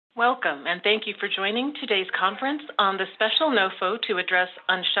Welcome, and thank you for joining today's conference on the special NOFO to address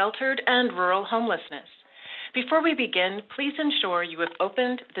unsheltered and rural homelessness. Before we begin, please ensure you have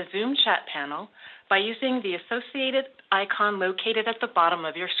opened the Zoom chat panel by using the associated icon located at the bottom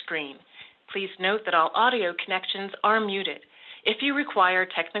of your screen. Please note that all audio connections are muted. If you require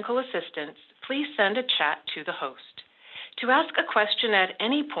technical assistance, please send a chat to the host. To ask a question at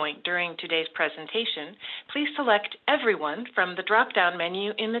any point during today's presentation, please select Everyone from the drop-down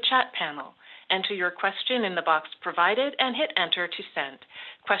menu in the chat panel. Enter your question in the box provided and hit Enter to send.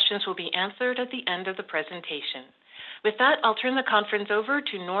 Questions will be answered at the end of the presentation. With that, I'll turn the conference over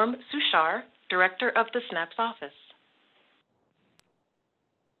to Norm Suchar, Director of the SNAP's office.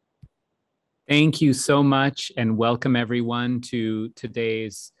 Thank you so much, and welcome everyone to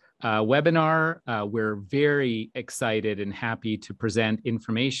today's webinar. We're very excited and happy to present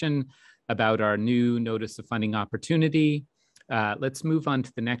information about our new Notice of Funding opportunity. Let's move on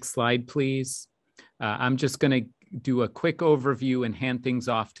to the next slide, please. I'm just going to do a quick overview and hand things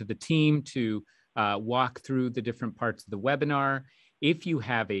off to the team to walk through the different parts of the webinar. If you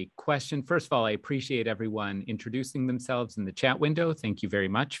have a question, first of all, I appreciate everyone introducing themselves in the chat window. Thank you very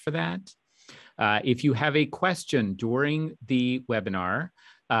much for that. If you have a question during the webinar,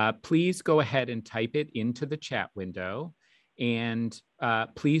 please go ahead and type it into the chat window, and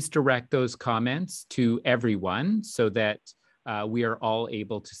please direct those comments to everyone so that we are all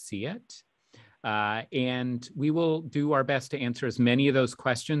able to see it. And we will do our best to answer as many of those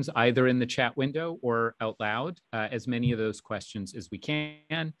questions either in the chat window or out loud, as many of those questions as we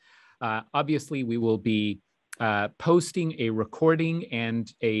can. Obviously, we will be posting a recording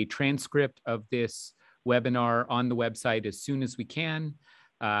and a transcript of this webinar on the website as soon as we can.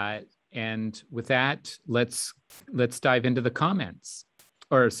 And with that, let's dive into the comments,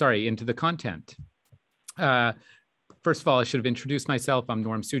 into the content. First of all, I should have introduced myself. I'm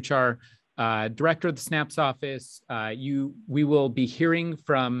Norm Suchar, Director of the SNAP's office. We will be hearing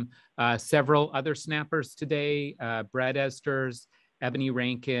from several other snappers today. Brad Esters, Ebony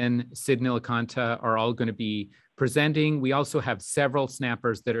Rankin, Sid Nilakanta are all going to be presenting. We also have several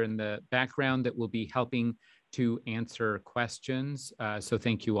snappers that are in the background that will be helping to answer questions. So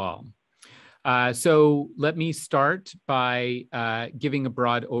thank you all. So let me start by giving a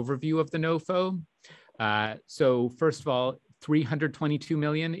broad overview of the NOFO. So first of all, $322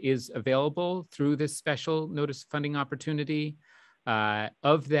 million is available through this special notice of funding opportunity.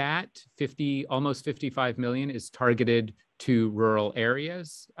 Of that, almost $55 million is targeted to rural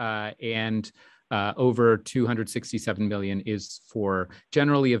areas, and over $267 million is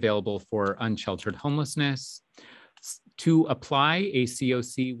generally available for unsheltered homelessness. To apply, a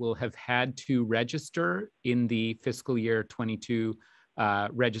COC will have had to register in the fiscal year 22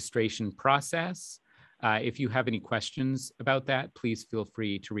 registration process. If you have any questions about that, please feel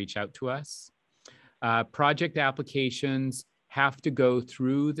free to reach out to us. Project applications have to go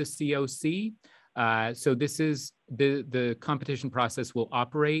through the COC. So this is the competition process will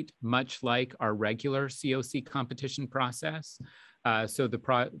operate much like our regular COC competition process. So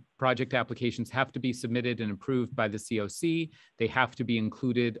the project applications have to be submitted and approved by the COC. They have to be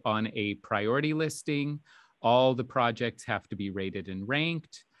included on a priority listing. All the projects have to be rated and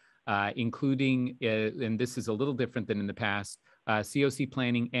ranked, including, and this is a little different than in the past, COC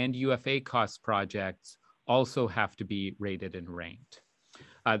planning and UFA cost projects also have to be rated and ranked.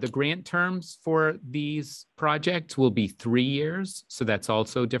 The grant terms for these projects will be 3 years, so that's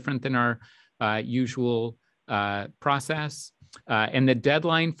also different than our usual process. And the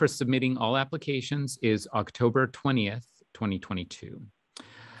deadline for submitting all applications is October 20th, 2022.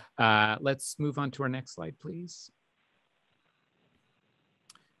 Let's move on to our next slide, please.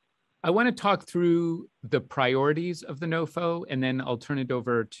 I want to talk through the priorities of the NOFO, and then I'll turn it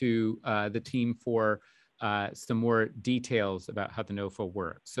over to the team for some more details about how the NOFO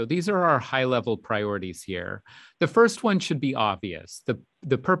works. So these are our high-level priorities here. The first one should be obvious.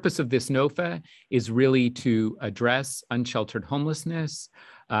 The purpose of this NOFA is really to address unsheltered homelessness.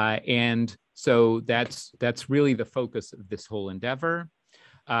 And so that's really the focus of this whole endeavor.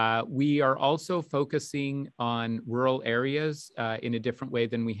 We are also focusing on rural areas in a different way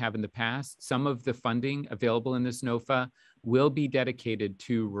than we have in the past. Some of the funding available in this NOFA will be dedicated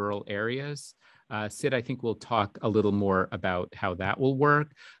to rural areas. Sid, I think we'll talk a little more about how that will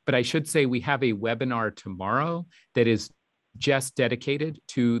work. But I should say we have a webinar tomorrow that is just dedicated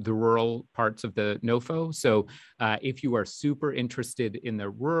to the rural parts of the NOFO. So if you are super interested in the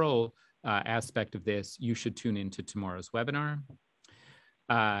rural aspect of this, you should tune into tomorrow's webinar.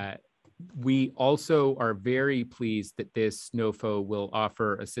 We also are very pleased that this NOFO will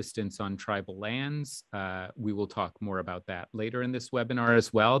offer assistance on tribal lands. We will talk more about that later in this webinar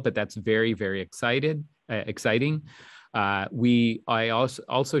as well, but that's very, very exciting. I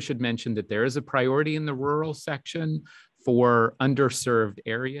also should mention that there is a priority in the rural section for underserved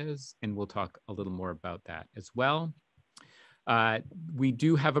areas, and we'll talk a little more about that as well. We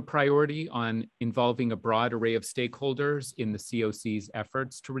do have a priority on involving a broad array of stakeholders in the COC's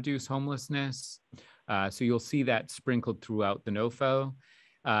efforts to reduce homelessness. So you'll see that sprinkled throughout the NOFO.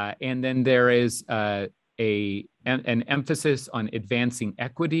 And then there is an emphasis on advancing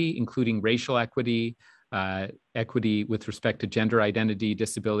equity, including racial equity, equity with respect to gender identity,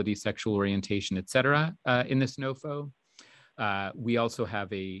 disability, sexual orientation, et cetera, in this NOFO. We also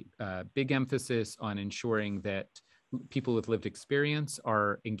have a big emphasis on ensuring that people with lived experience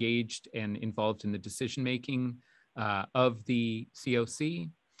are engaged and involved in the decision-making of the COC.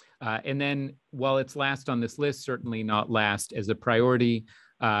 And then while it's last on this list, certainly not last as a priority,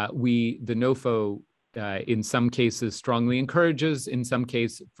 the NOFO in some cases strongly encourages, in some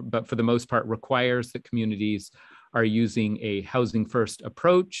cases, but for the most part requires that communities are using a housing first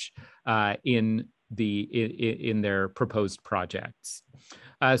approach in their proposed projects.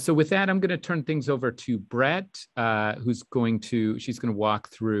 So with that, I'm going to turn things over to Brett, she's going to walk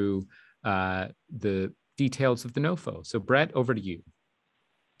through the details of the NOFO. So Brett, over to you.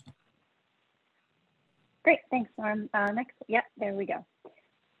 Great, thanks, Norm. Next, yep, there we go.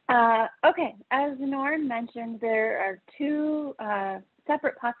 Okay, as Norm mentioned, there are two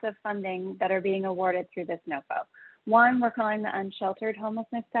separate pots of funding that are being awarded through this NOFO. One we're calling the Unsheltered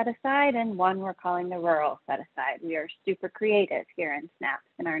Homelessness Set Aside, and one we're calling the Rural Set Aside. We are super creative here in SNAPS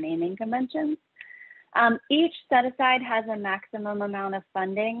in our naming conventions. Each set aside has a maximum amount of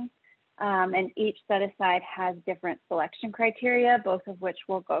funding, and each set aside has different selection criteria, both of which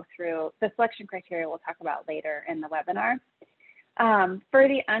we'll go through. The selection criteria we'll talk about later in the webinar. For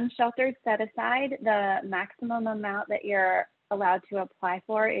the Unsheltered Set Aside, the maximum amount that you're allowed to apply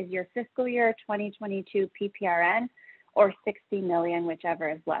for is your fiscal year 2022 PPRN or 60 million, whichever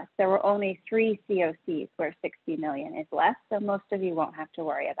is less. There were only 3 COCs where 60 million is less, so most of you won't have to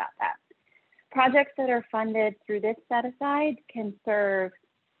worry about that. Projects that are funded through this set aside can serve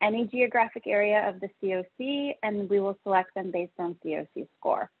any geographic area of the COC, and we will select them based on COC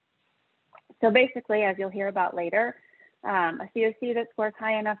score. So basically, as you'll hear about later, a COC that scores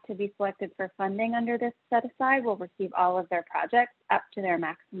high enough to be selected for funding under this set aside will receive all of their projects up to their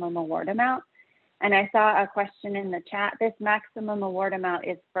maximum award amount. And I saw a question in the chat. This maximum award amount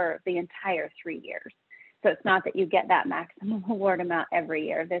is for the entire 3 years. So it's not that you get that maximum award amount every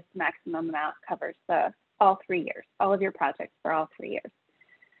year. This maximum amount covers all 3 years, all of your projects for all 3 years.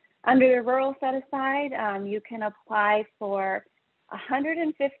 Under the rural set aside, you can apply for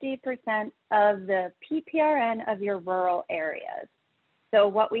 150% of the PPRN of your rural areas. So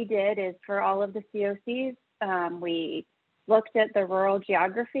what we did is for all of the COCs, we looked at the rural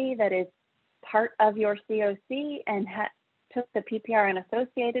geography that is part of your COC and took the PPRN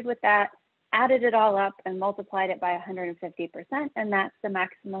associated with that, added it all up and multiplied it by 150%, and that's the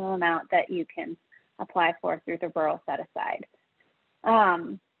maximum amount that you can apply for through the rural set aside.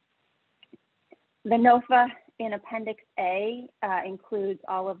 The NOFA in Appendix A includes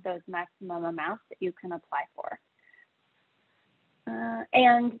all of those maximum amounts that you can apply for.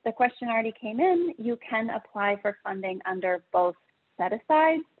 And the question already came in, you can apply for funding under both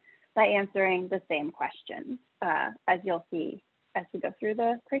set-asides by answering the same questions, as you'll see as we go through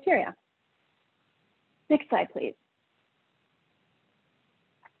the criteria. Next slide, please.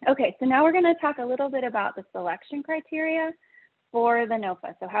 Okay, so now we're going to talk a little bit about the selection criteria for the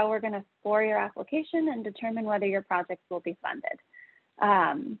NOFA, so how we're going to score your application and determine whether your projects will be funded.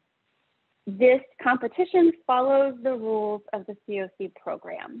 This competition follows the rules of the COC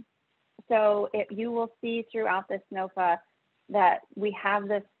program. So you will see throughout this NOFA that we have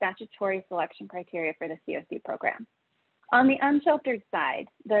the statutory selection criteria for the COC program. On the unsheltered side,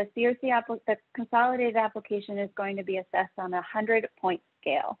 the consolidated application is going to be assessed on a 100-point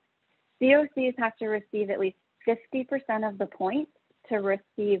scale. COCs have to receive at least 50% of the points to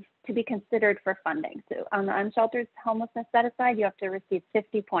be considered for funding. So on the Unsheltered Homelessness Set Aside, you have to receive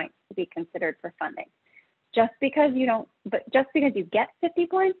 50 points to be considered for funding. Just because you get 50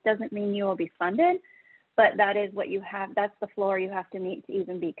 points doesn't mean you will be funded, but that is what you have, that's the floor you have to meet to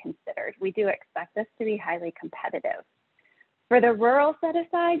even be considered. We do expect this to be highly competitive. For the rural set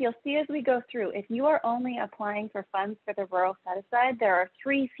aside, you'll see as we go through, if you are only applying for funds for the rural set aside, there are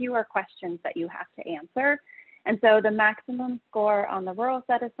 3 fewer questions that you have to answer. And so the maximum score on the rural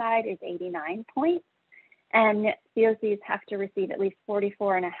set aside is 89 points. And COCs have to receive at least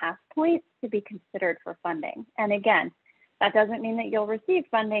 44.5 points to be considered for funding. And again, that doesn't mean that you'll receive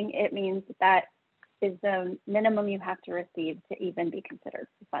funding. It means that is the minimum you have to receive to even be considered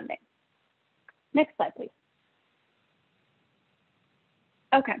for funding. Next slide, please.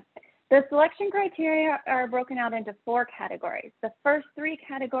 Okay, the selection criteria are broken out into 4 categories. The first 3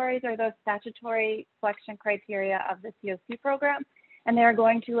 categories are those statutory selection criteria of the COC program, and they are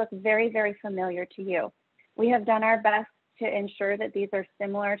going to look very, very familiar to you. We have done our best to ensure that these are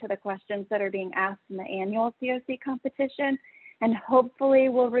similar to the questions that are being asked in the annual COC competition, and hopefully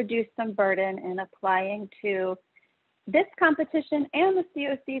will reduce some burden in applying to this competition and the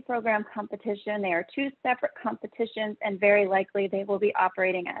COC program competition. They are 2 separate competitions, and very likely they will be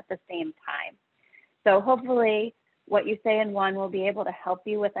operating at the same time. So hopefully what you say in one will be able to help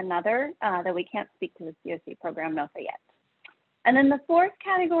you with another, that we can't speak to the COC program NOFO yet. And then the 4th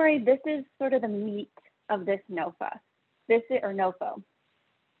category, this is sort of the meat of this NOFO. NOFO.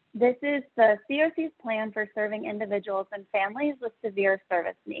 This is the COC's plan for serving individuals and families with severe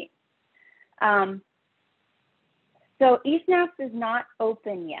service needs. So eSNAPS is not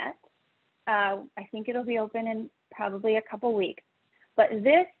open yet. I think it'll be open in probably a couple weeks. But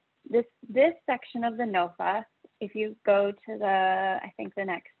this section of the NOFO, if you go to the, I think the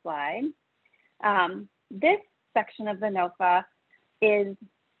next slide, this section of the NOFO is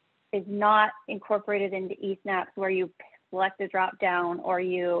not incorporated into eSNAPS where you select a drop down or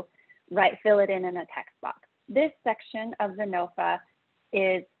you fill it in a text box. This section of the NOFO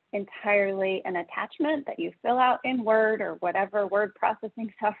is entirely an attachment that you fill out in Word or whatever word processing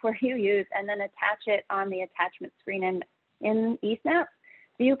software you use, and then attach it on the attachment screen in eSNAPS.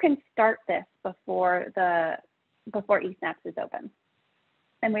 So you can start this before eSNAPS is open.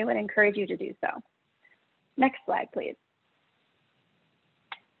 And we would encourage you to do so. Next slide, please.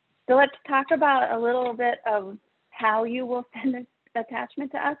 So let's talk about a little bit of how you will send this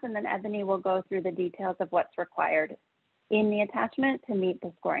attachment to us, and then Ebony will go through the details of what's required in the attachment to meet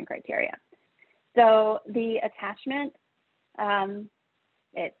the scoring criteria. So the attachment,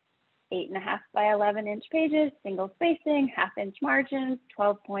 it's 8.5 by 11 inch pages, single spacing, 1/2 inch margins,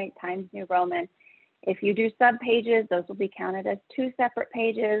 12-point Times New Roman. If you do sub pages, those will be counted as 2 separate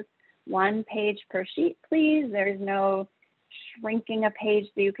pages, 1 page per sheet, please. There's no shrinking a page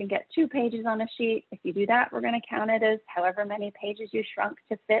so you can get 2 pages on a sheet. If you do that, we're going to count it as however many pages you shrunk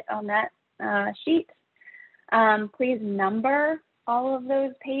to fit on that sheet. Please number all of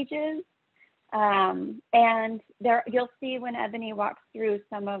those pages. And there you'll see when Ebony walks through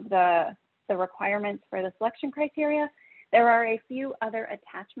some of the requirements for the selection criteria, there are a few other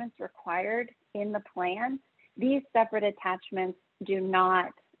attachments required in the plan. These separate attachments do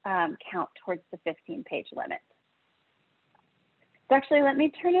not count towards the 15-page limit. So actually, let me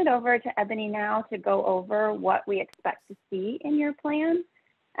turn it over to Ebony now to go over what we expect to see in your plan,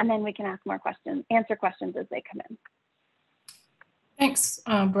 and then we can ask more questions, answer questions as they come in. Thanks,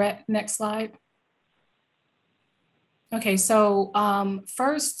 Brett. Next slide. Okay, so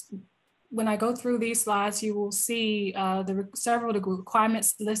first, when I go through these slides, you will see several of the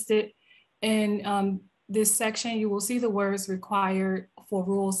requirements listed in this section. You will see the words required for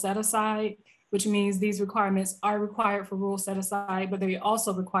rural set aside, which means these requirements are required for rural set aside, but they're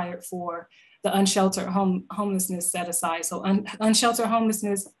also required for the unsheltered homelessness set aside. So unsheltered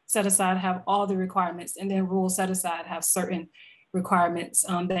homelessness set aside have all the requirements, and then rural set aside have certain requirements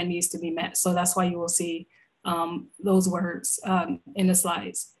that needs to be met. So that's why you will see those words in the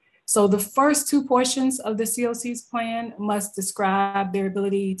slides. So the first 2 portions of the COC's plan must describe their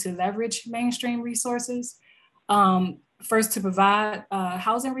ability to leverage mainstream resources. First to provide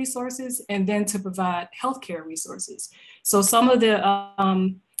housing resources, and then to provide healthcare resources. So some of the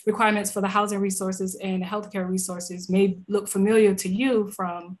requirements for the housing resources and healthcare resources may look familiar to you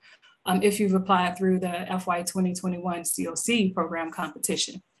from if you've applied through the FY 2021 COC program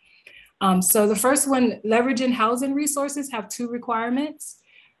competition. So the first one, leveraging housing resources, have 2 requirements.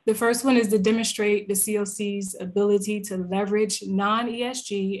 The first one is to demonstrate the COC's ability to leverage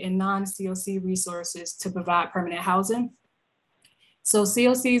non-ESG and non-COC resources to provide permanent housing. So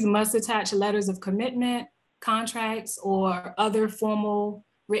COCs must attach letters of commitment, contracts, or other formal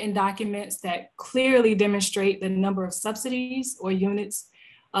written documents that clearly demonstrate the number of subsidies or units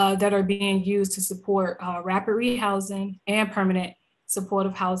that are being used to support rapid rehousing and permanent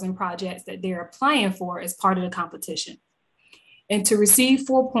supportive housing projects that they're applying for as part of the competition. And to receive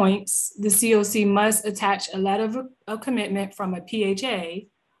 4 points, the COC must attach a letter of commitment from a PHA,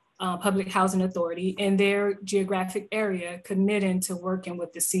 Public Housing Authority, in their geographic area committing to working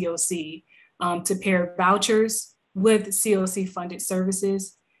with the COC to pair vouchers with COC funded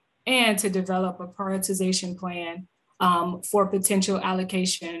services and to develop a prioritization plan for potential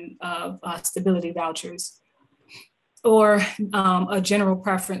allocation of stability vouchers, or a general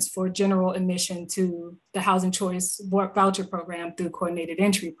preference for general admission to the Housing Choice Voucher Program through coordinated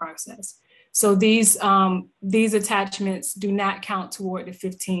entry process. So these attachments do not count toward the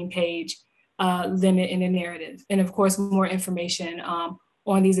 15-page limit in the narrative. And of course, more information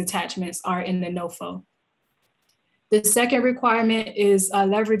on these attachments are in the NOFO. The second requirement is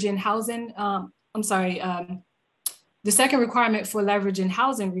leveraging housing. The second requirement for leveraging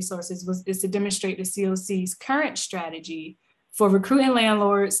housing resources is to demonstrate the COC's current strategy for recruiting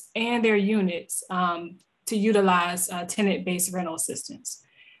landlords and their units to utilize tenant-based rental assistance.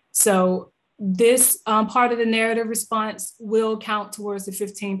 So this part of the narrative response will count towards the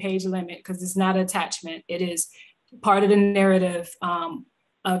 15-page limit because it's not an attachment. It is part of the narrative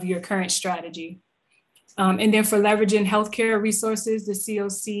of your current strategy. And then for leveraging healthcare resources, the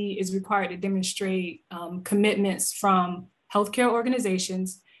COC is required to demonstrate commitments from healthcare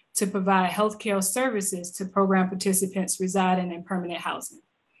organizations to provide healthcare services to program participants residing in permanent housing.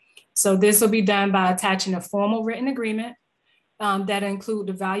 So this will be done by attaching a formal written agreement that include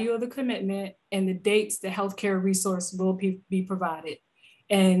the value of the commitment and the dates the healthcare resource will be provided.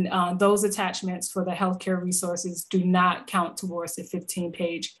 And those attachments for the healthcare resources do not count towards the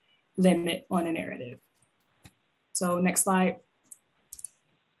 15-page limit on the narrative. So next slide.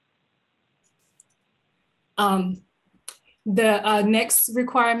 The next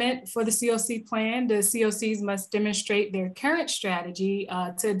requirement for the COC plan, the COCs must demonstrate their current strategy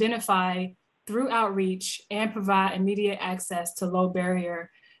to identify through outreach and provide immediate access to low barrier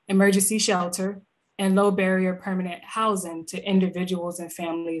emergency shelter and low barrier permanent housing to individuals and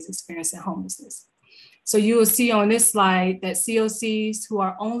families experiencing homelessness. So you will see on this slide that COCs who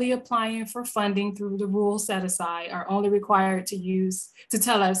are only applying for funding through the rural set aside are only required to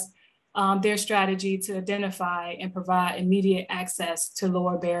tell us their strategy to identify and provide immediate access to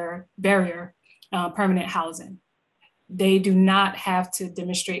lower barrier permanent housing. They do not have to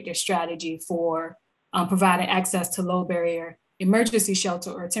demonstrate their strategy for providing access to low barrier emergency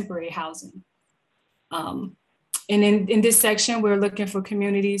shelter or temporary housing. And in this section, we're looking for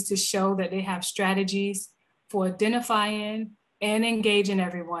communities to show that they have strategies for identifying and engaging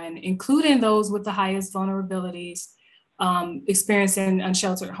everyone, including those with the highest vulnerabilities experiencing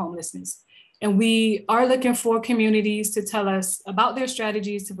unsheltered homelessness. And we are looking for communities to tell us about their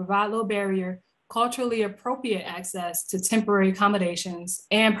strategies to provide low barrier, culturally appropriate access to temporary accommodations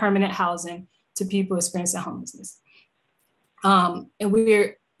and permanent housing to people experiencing homelessness. And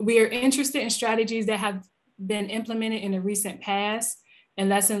we are interested in strategies that have been implemented in the recent past and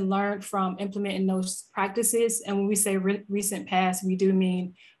lessons learned from implementing those practices. And when we say recent past, we do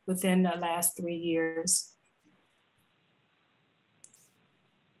mean within the last 3 years.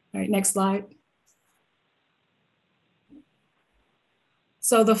 All right, next slide.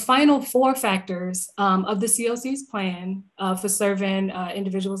 So the final 4 factors of the COC's plan for serving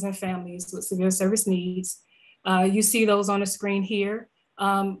individuals and families with severe service needs, you see those on the screen here.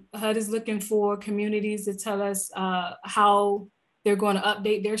 HUD is looking for communities to tell us how they're going to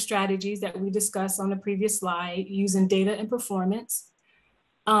update their strategies that we discussed on the previous slide using data and performance.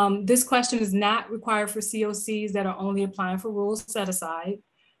 This question is not required for COCs that are only applying for rural set aside.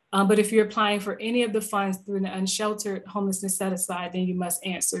 But if you're applying for any of the funds through the Unsheltered Homelessness Set Aside, then you must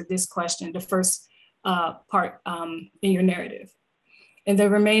answer this question, the first part in your narrative. And the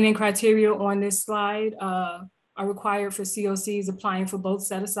remaining criteria on this slide are required for COCs applying for both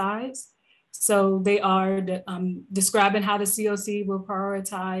set-asides. So they are describing how the COC will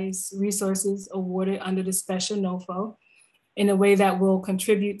prioritize resources awarded under the special NOFO in a way that will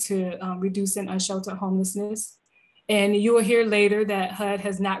contribute to reducing unsheltered homelessness. And you will hear later that HUD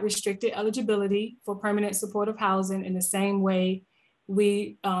has not restricted eligibility for permanent supportive housing in the same way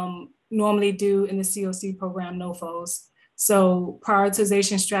we normally do in the COC program NOFOs. So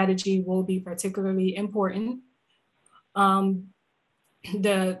prioritization strategy will be particularly important.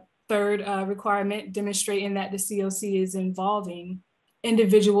 The third requirement, demonstrating that the COC is involving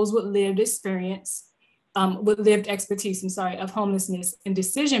individuals with lived experience, with lived expertise, of homelessness in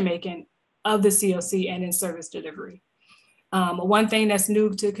decision-making of the COC and in service delivery. One thing that's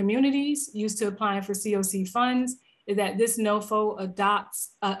new to communities used to applying for COC funds is that this NOFO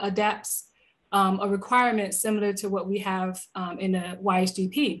adapts a requirement similar to what we have in the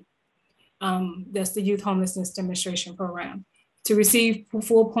YHDP. That's the Youth Homelessness Demonstration Program. To receive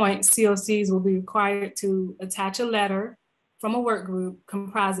full point, COCs will be required to attach a letter from a work group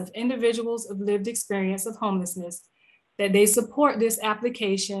comprised of individuals of lived experience of homelessness that they support this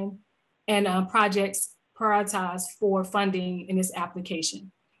application and projects prioritized for funding in this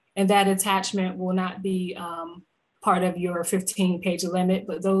application. And that attachment will not be part of your 15-page limit,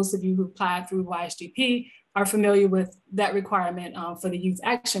 but those of you who applied through YSGP are familiar with that requirement for the Youth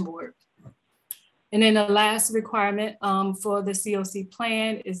Action Board. And then the last requirement for the COC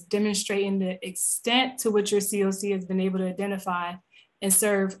plan is demonstrating the extent to which your COC has been able to identify and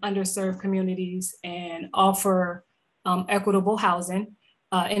serve underserved communities and offer equitable housing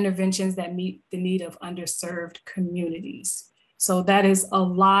interventions that meet the need of underserved communities. So that is a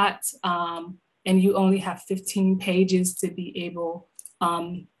lot, and you only have 15 pages to be able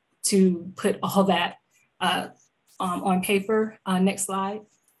to put all that on paper. Next slide.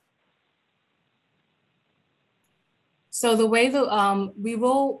 So the way that we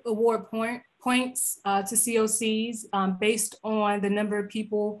will award points to COCs based on the number of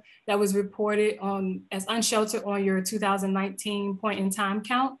people that was reported on as unsheltered on your 2019 point in time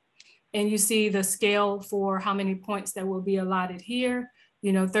count. And you see the scale for how many points that will be allotted here.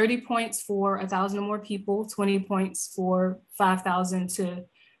 30 points for 1,000 or more people, 20 points for 5,000 to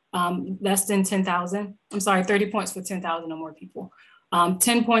less than 10,000. I'm sorry, 30 points for 10,000 or more people.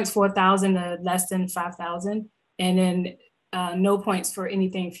 10 points for 1,000 to less than 5,000. And then no points for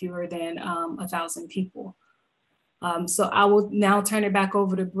anything fewer than 1,000 people. So I will now turn it back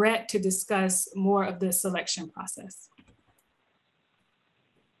over to Brett to discuss more of the selection process.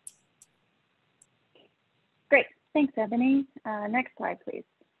 Great, thanks, Ebony. Next slide, please.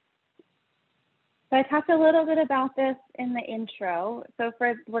 So I talked a little bit about this in the intro. So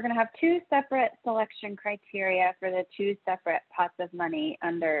we're gonna have two separate selection criteria for the two separate pots of money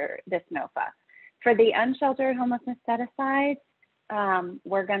under this NOFA. For the unsheltered homelessness set aside,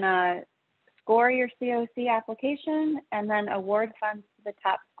 we're gonna score your COC application and then award funds to the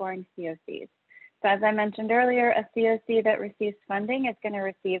top scoring COCs. So as I mentioned earlier, a COC that receives funding is gonna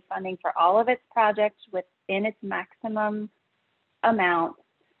receive funding for all of its projects within its maximum amount,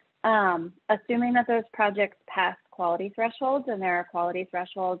 assuming that those projects pass quality thresholds, and there are quality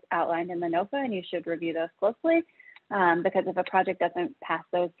thresholds outlined in the NOFA, and you should review those closely. Because if a project doesn't pass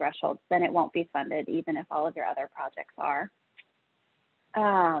those thresholds, then it won't be funded, even if all of your other projects are.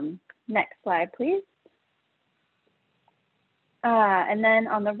 Next slide, please. And then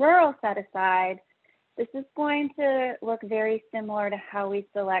on the rural set aside, this is going to look very similar to how we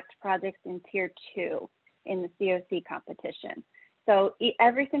select projects in Tier 2 in the COC competition. So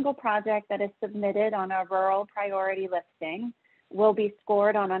every single project that is submitted on a rural priority listing will be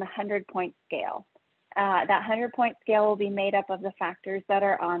scored on a 100-point scale. That 100-point scale will be made up of the factors that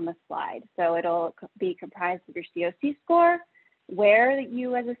are on the slide. So it'll be comprised of your COC score, where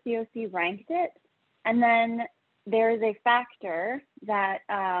you as a COC ranked it, and then there is a factor that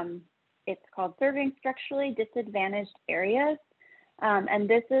it's called serving structurally disadvantaged areas. And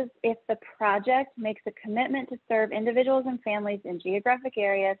this is if the project makes a commitment to serve individuals and families in geographic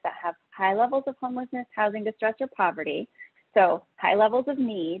areas that have high levels of homelessness, housing distress, or poverty, so high levels of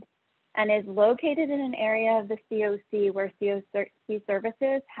need, and is located in an area of the COC where COC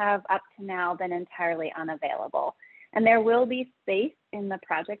services have up to now been entirely unavailable. And there will be space in the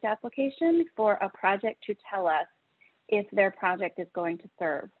project application for a project to tell us if their project is going to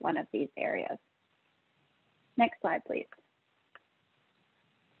serve one of these areas. Next slide, please.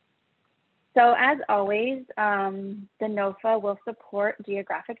 So as always, the NOFA will support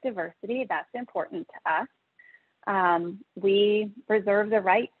geographic diversity. That's important to us. We reserve the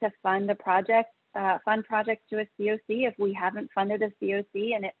right to fund a project, fund projects to a COC if we haven't funded a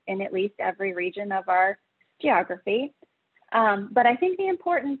COC in at least every region of our geography. But I think the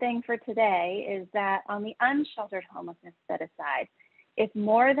important thing for today is that on the unsheltered homelessness set aside, if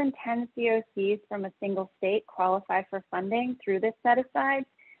more than 10 COCs from a single state qualify for funding through this set aside,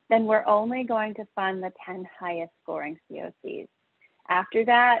 then we're only going to fund the 10 highest scoring COCs. After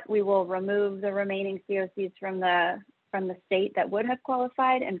that, we will remove the remaining COCs from the state that would have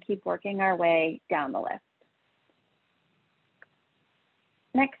qualified and keep working our way down the list.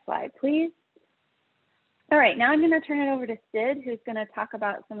 Next slide, please. All right, now I'm going to turn it over to Sid, who's going to talk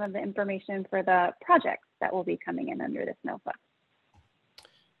about some of the information for the projects that will be coming in under this NOFA.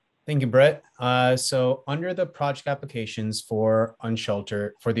 Thank you, Brett. So under the project applications for the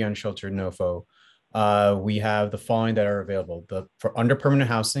Unsheltered NOFO, we have the following that are available. For under permanent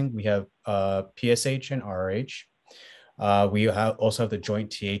housing, we have PSH and RRH. We also have the joint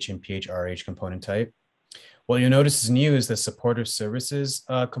TH and PHRH component type. What you'll notice is new is the supportive services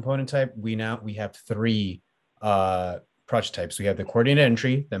component type. We have three project types. We have the coordinated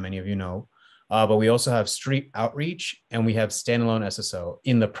entry that many of you know, but we also have street outreach, and we have standalone SSO.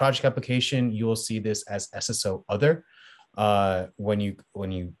 In the project application, you will see this as SSO other when you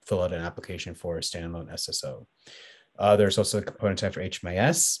fill out an application for a standalone SSO. There's also a component type for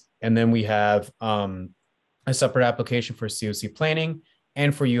HMIS. And then we have a separate application for COC planning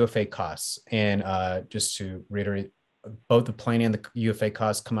and for UFA costs. And just to reiterate, both the planning and the UFA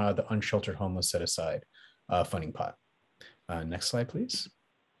costs come out of the unsheltered homeless set aside funding pot. Next slide, please.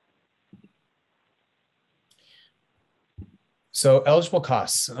 So eligible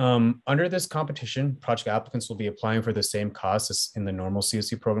costs. Under this competition, project applicants will be applying for the same costs as in the normal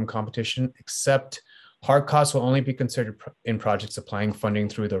COC program competition, except hard costs will only be considered in projects applying funding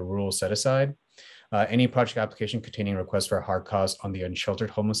through the rural set aside. Any project application containing requests for a hard cost on the unsheltered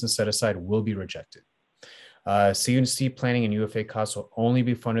homelessness set aside will be rejected. COC planning and UFA costs will only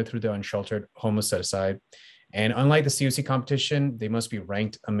be funded through the unsheltered homeless set aside. And unlike the COC competition, they must be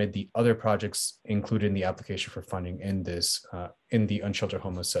ranked amid the other projects included in the application for funding in this in the unsheltered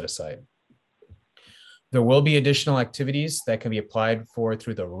homeless set aside. There will be additional activities that can be applied for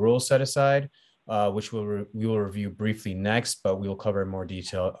through the rural set aside, which we will review briefly next, but we will cover in more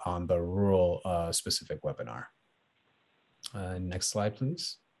detail on the rural specific webinar. Next slide,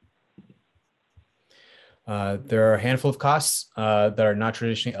 please. There are a handful of costs that are not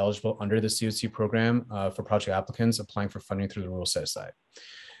traditionally eligible under the COC program for project applicants applying for funding through the rural set aside.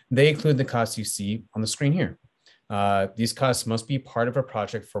 They include the costs you see on the screen here. These costs must be part of a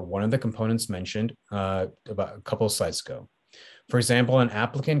project for one of the components mentioned about a couple of slides ago. For example, an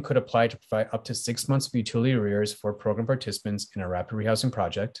applicant could apply to provide up to 6 months of utility arrears for program participants in a rapid rehousing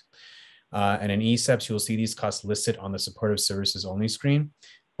project. And in ESEPs, you'll see these costs listed on the supportive services only screen,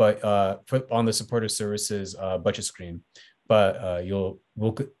 but on the supportive services budget screen. But you'll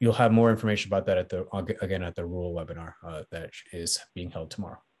have more information about that at the rural webinar that is being held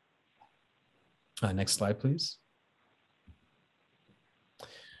tomorrow. Next slide, please.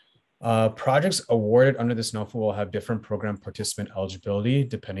 Projects awarded under this NOFO will have different program participant eligibility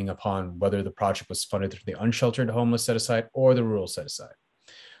depending upon whether the project was funded through the unsheltered homeless set aside or the rural set aside.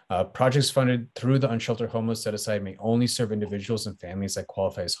 Projects funded through the unsheltered homeless set aside may only serve individuals and families that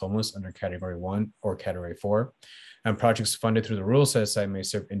qualify as homeless under Category 1 or Category 4. And projects funded through the rural set aside may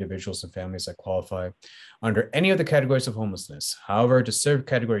serve individuals and families that qualify under any of the categories of homelessness. However, to serve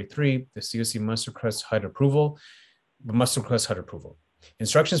Category 3, the COC must request HUD approval.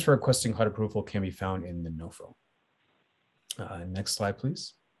 Instructions for requesting HUD approval can be found in the NOFO. Next slide,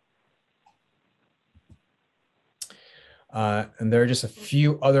 please. And there are just a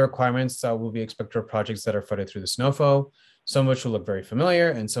few other requirements that will be expected for projects that are funded through this NOFO, some of which will look very familiar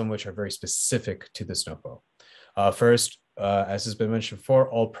and some of which are very specific to this NOFO. First, as has been mentioned before,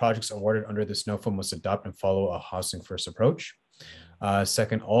 all projects awarded under this NOFO must adopt and follow a housing first approach.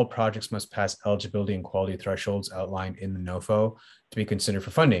 Second, all projects must pass eligibility and quality thresholds outlined in the NOFO to be considered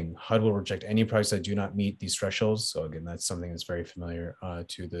for funding. HUD will reject any projects that do not meet these thresholds. So again, that's something that's very familiar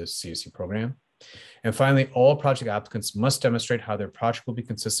to the COC program. And finally, all project applicants must demonstrate how their project will be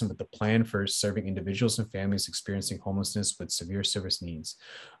consistent with the plan for serving individuals and families experiencing homelessness with severe service needs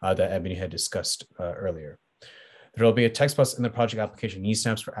that Ebony had discussed earlier. There will be a text box in the project application need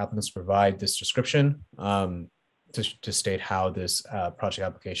snaps for applicants to provide this description to state how this project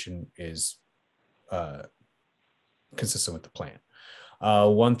application is consistent with the plan.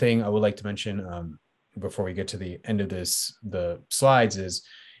 One thing I would like to mention before we get to the end of the slides is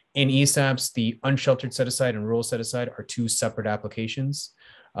in ESAPs, the unsheltered set aside and rural set aside are two separate applications.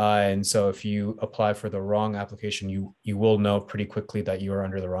 And so if you apply for the wrong application, you will know pretty quickly that you are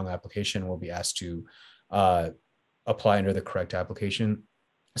under the wrong application and will be asked to apply under the correct application.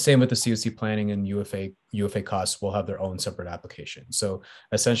 Same with the COC planning and UFA costs will have their own separate application. So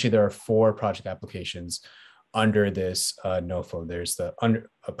essentially there are 4 project applications under this NOFO. There's the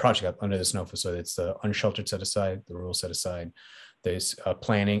project under this NOFO. So it's the unsheltered set aside, the rural set aside, there's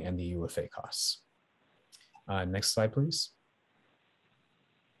planning and the UFA costs. Next slide, please.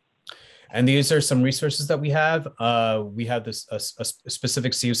 And these are some resources that we have. We have this a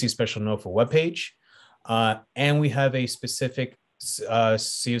specific COC special NOFO webpage, and we have a specific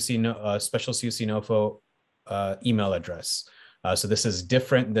special COC NOFO email address. So this is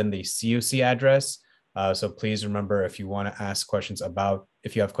different than the COC address. So please remember, if you want to ask questions about,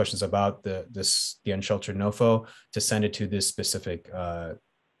 if you have questions about the Unsheltered NOFO, to send it to this specific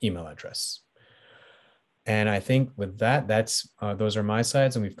email address. And I think with that, those are my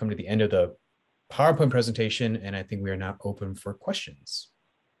slides, and we've come to the end of the PowerPoint presentation, and I think we are now open for questions.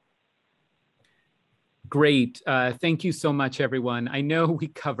 Great. Thank you so much, everyone. I know we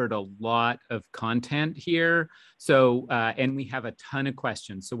covered a lot of content here, so and we have a ton of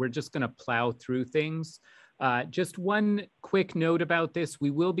questions. So we're just going to plow through things. Just one quick note about this.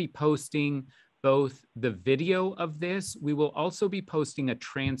 We will be posting both the video of this. We will also be posting a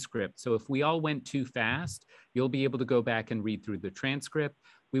transcript. So if we all went too fast, you'll be able to go back and read through the transcript.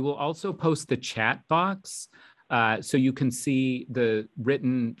 We will also post the chat box so you can see the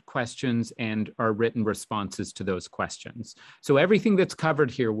written questions and our written responses to those questions. So everything that's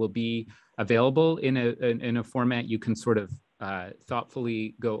covered here will be available in a format you can sort of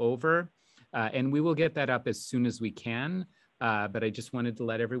thoughtfully go over. And we will get that up as soon as we can. But I just wanted to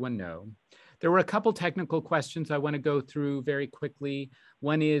let everyone know. There were a couple technical questions I want to go through very quickly.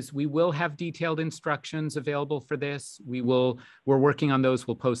 One is we will have detailed instructions available for this. We're working on those.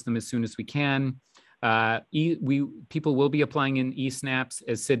 We'll post them as soon as we can. People will be applying in eSnaps,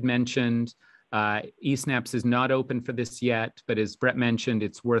 as Sid mentioned. eSnaps is not open for this yet, but as Brett mentioned,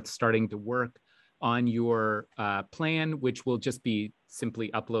 it's worth starting to work on your plan, which will just be simply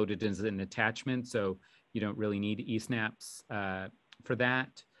uploaded as an attachment. So you don't really need eSnaps for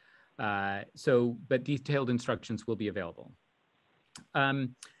that. But detailed instructions will be available.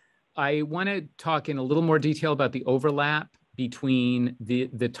 I want to talk in a little more detail about the overlap between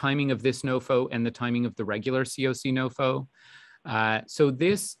the timing of this NOFO and the timing of the regular COC NOFO. So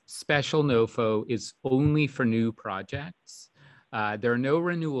this special NOFO is only for new projects. There are no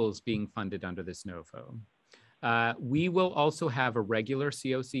renewals being funded under this NOFO. We will also have a regular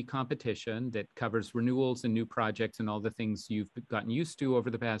COC competition that covers renewals and new projects and all the things you've gotten used to over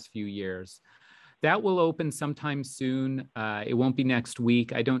the past few years. That will open sometime soon. It won't be next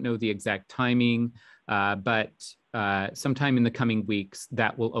week. I don't know the exact timing, but sometime in the coming weeks,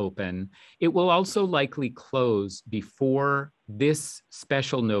 that will open. It will also likely close before this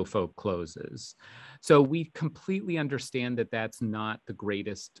special NOFO closes. So we completely understand that that's not the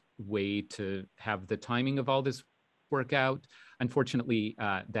greatest way to have the timing of all this work out. Unfortunately,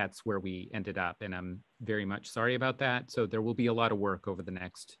 that's where we ended up, and I'm very much sorry about that. So there will be a lot of work over the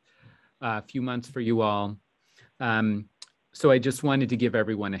next few months for you all. So I just wanted to give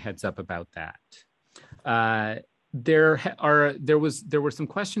everyone a heads up about that. There were some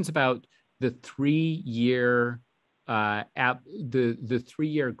questions about the 3-year the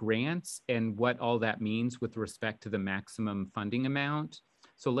 3-year grants and what all that means with respect to the maximum funding amount.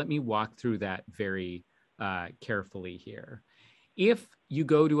 So let me walk through that very carefully here. If you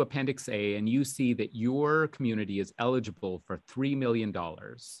go to Appendix A and you see that your community is eligible for $3 million,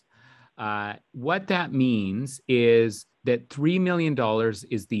 what that means is that $3 million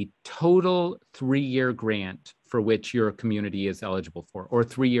is the total 3-year grant for which your community is eligible for, or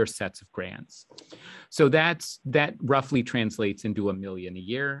 3-year sets of grants. So that roughly translates into $1 million a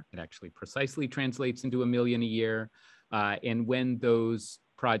year. It actually precisely translates into $1 million a year. And when those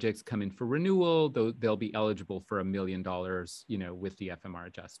projects come in for renewal, they'll be eligible for $1 million, with the FMR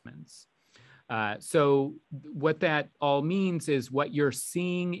adjustments. So what that all means is what you're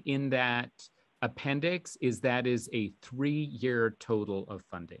seeing in that appendix is that is a 3-year total of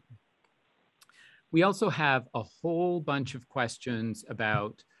funding. We also have a whole bunch of questions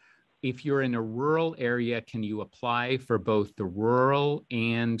about if you're in a rural area, can you apply for both the rural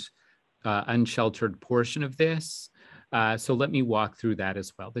and unsheltered portion of this? So let me walk through that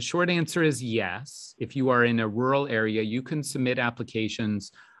as well. The short answer is yes. If you are in a rural area, you can submit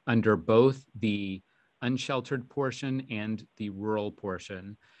applications under both the unsheltered portion and the rural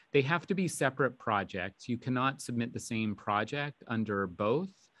portion. They have to be separate projects. You cannot submit the same project under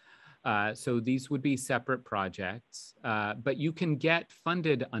both. So these would be separate projects, but you can get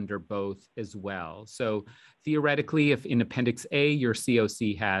funded under both as well. So theoretically, if in Appendix A, your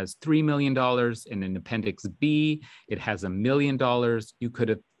COC has $3 million and in Appendix B, it has $1 million,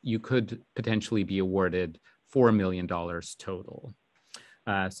 you could potentially be awarded $4 million total.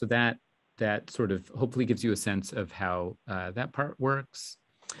 So that sort of hopefully gives you a sense of how that part works.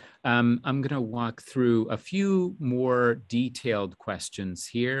 I'm going to walk through a few more detailed questions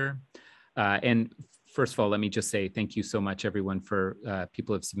here. And first of all, let me just say thank you so much, everyone, for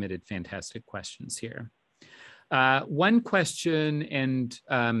people have submitted fantastic questions here. One question, and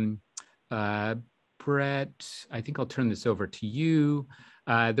Brett, I think I'll turn this over to you.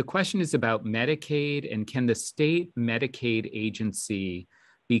 The question is about Medicaid, and can the state Medicaid agency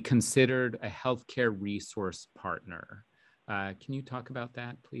be considered a healthcare resource partner? Can you talk about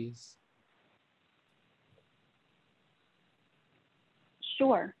that, please?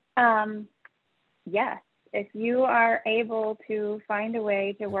 Sure. Yes, if you are able to find a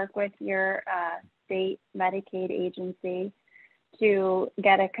way to work with your state Medicaid agency to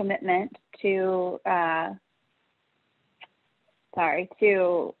get a commitment to,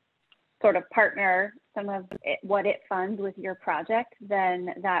 to sort of partner some of what it funds with your project,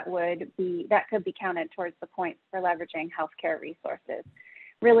 then that could be counted towards the points for leveraging healthcare resources.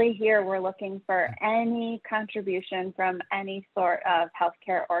 really here we're looking for any contribution from any sort of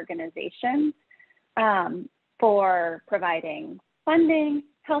healthcare organization for providing funding,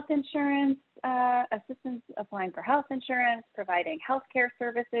 health insurance, assistance applying for health insurance, providing healthcare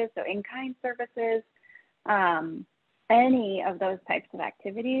services, so in-kind services. Any of those types of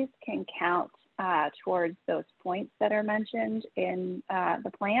activities can count towards those points that are mentioned in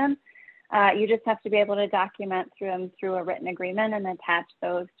the plan. You just have to be able to document them through a written agreement and attach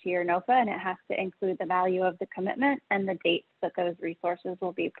those to your NOFA, and it has to include the value of the commitment and the dates that those resources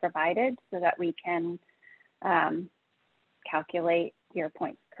will be provided so that we can calculate your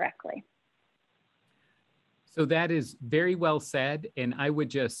points correctly. So that is very well said, and I would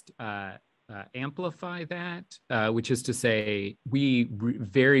just amplify that, which is to say, we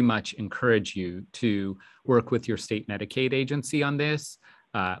very much encourage you to work with your state Medicaid agency on this.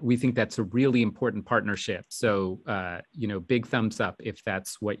 We think that's a really important partnership. So, big thumbs up if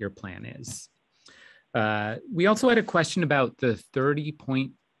that's what your plan is. We also had a question about the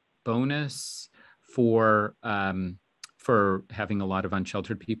 30-point bonus for having a lot of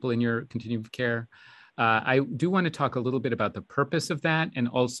unsheltered people in your continuum of care. I do want to talk a little bit about the purpose of that, and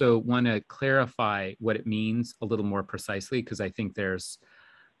also want to clarify what it means a little more precisely, because I think there's,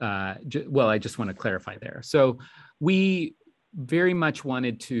 I just want to clarify there. So we very much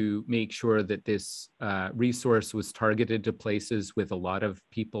wanted to make sure that this resource was targeted to places with a lot of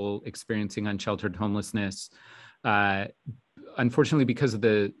people experiencing unsheltered homelessness. Unfortunately, because of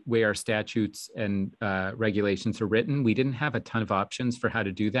the way our statutes and regulations are written, we didn't have a ton of options for how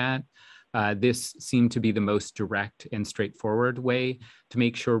to do that. This seemed to be the most direct and straightforward way to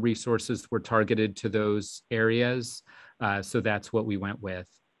make sure resources were targeted to those areas. So that's what we went with.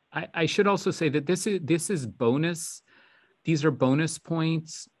 I should also say that this is bonus. These are bonus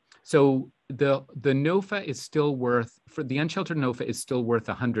points. So the NOFA is still worth, for the unsheltered NOFA is still worth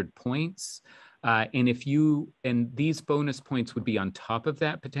 100 points. And these bonus points would be on top of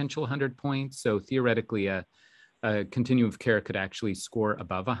that potential 100 points. So theoretically, a continuum of care could actually score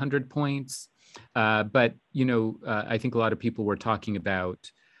above 100 points. But I think a lot of people were talking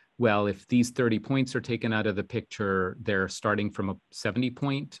about, well, if these 30 points are taken out of the picture, they're starting from a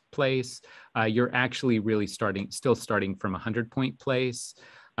 70-point place. You're actually really still starting from a 100-point place.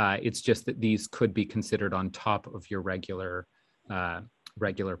 It's just that these could be considered on top of your regular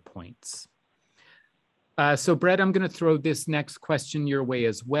points. So Brett, I'm going to throw this next question your way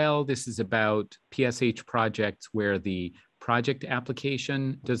as well. This is about PSH projects where the project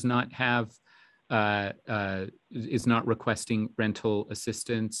application does not have, is not requesting rental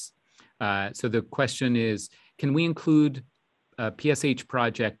assistance. So the question is, can we include a PSH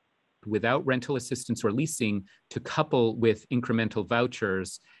project without rental assistance or leasing to couple with incremental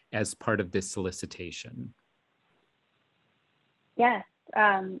vouchers as part of this solicitation? Yes,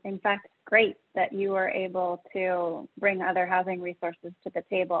 in fact, great that you were able to bring other housing resources to the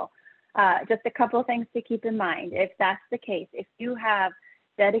table. Just a couple of things to keep in mind. If that's the case, if you have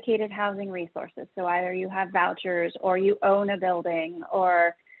dedicated housing resources, so either you have vouchers or you own a building,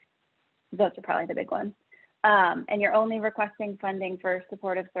 or those are probably the big ones, and you're only requesting funding for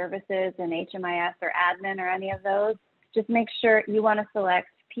supportive services and HMIS or admin or any of those, just make sure you want to select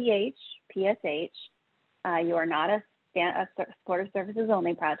PSH. You are not a supportive services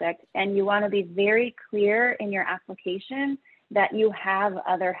only project, and you want to be very clear in your application that you have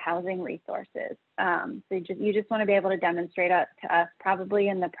other housing resources. So you just want to be able to demonstrate to us, probably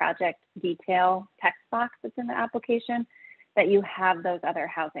in the project detail text box that's in the application, that you have those other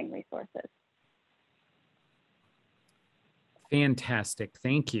housing resources. Fantastic,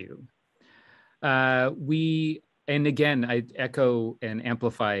 thank you. And again, I echo and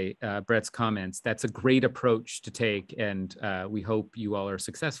amplify Brett's comments. That's a great approach to take, and we hope you all are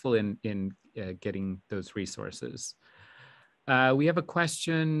successful in getting those resources. We have a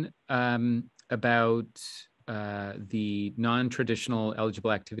question about the non-traditional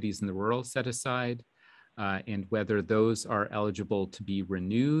eligible activities in the rural set aside, and whether those are eligible to be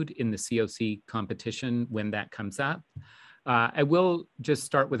renewed in the COC competition when that comes up. I will just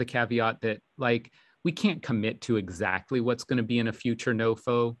start with a caveat that, we can't commit to exactly what's going to be in a future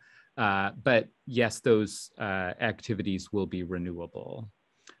NOFO, but yes, those activities will be renewable.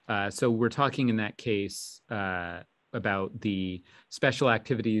 So we're talking in that case about the special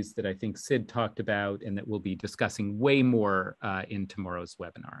activities that I think Sid talked about and that we'll be discussing way more in tomorrow's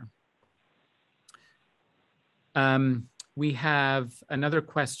webinar. We have another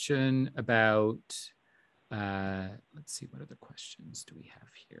question about, let's see, what other questions do we have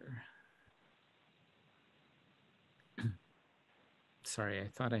here? Sorry, I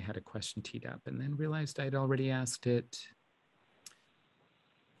thought I had a question teed up and then realized I'd already asked it.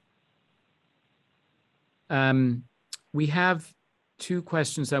 We have two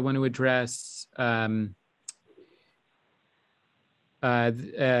questions I want to address.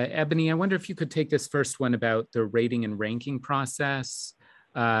 Ebony, I wonder if you could take this first one about the rating and ranking process.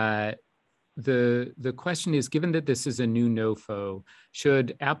 The question is, given that this is a new NOFO,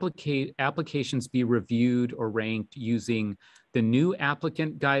 should applications be reviewed or ranked using the new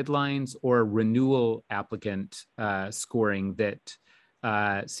applicant guidelines or renewal applicant scoring that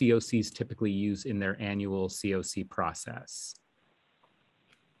COCs typically use in their annual COC process?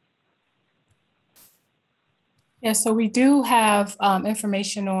 Yeah, so we do have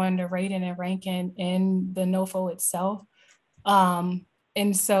information on the rating and ranking in the NOFO itself.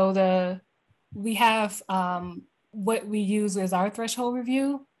 And so we have what we use as our threshold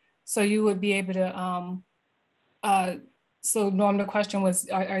review. So you would be able to, so Norm, the question was,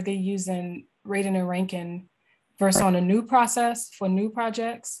 are they using rating and ranking versus on a new process for new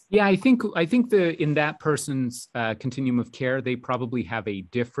projects? Yeah, I think in that person's continuum of care, they probably have a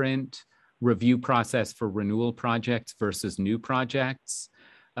different review process for renewal projects versus new projects,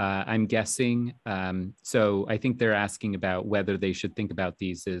 I'm guessing. So I think they're asking about whether they should think about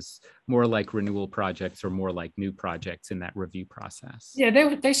these as more like renewal projects or more like new projects in that review process. Yeah,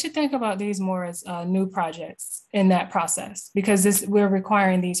 they should think about these more as new projects in that process, because we're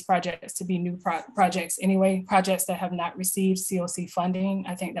requiring these projects to be new projects anyway, projects that have not received COC funding.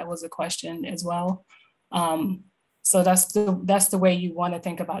 I think that was a question as well. So that's the way you want to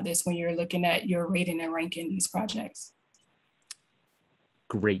think about this when you're looking at your rating and ranking these projects.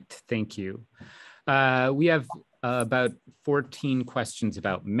 Great, thank you. We have about 14 questions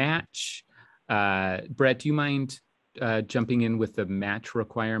about match. Brett, do you mind jumping in with the match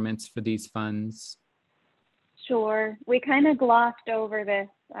requirements for these funds? Sure. We kind of glossed over this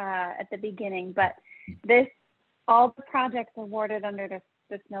at the beginning, but all the projects awarded under this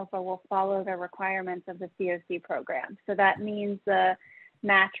NOFO will follow the requirements of the COC program. So that means the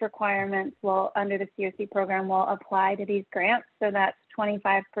match requirements under the COC program will apply to these grants. So that's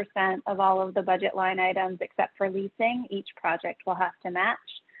 25% of all of the budget line items except for leasing. Each project will have to match.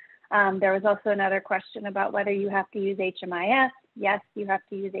 There was also another question about whether you have to use HMIS. Yes, you have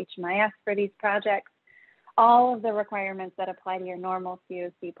to use HMIS for these projects. All of the requirements that apply to your normal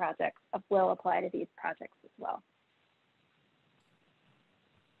COC projects will apply to these projects as well.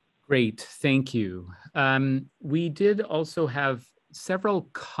 Great, thank you. We did also have several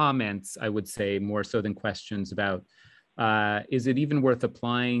comments, I would say, more so than questions about, is it even worth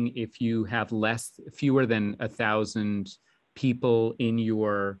applying if you have fewer than 1,000 people in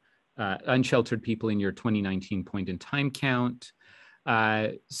your, unsheltered people in your 2019 point in time count?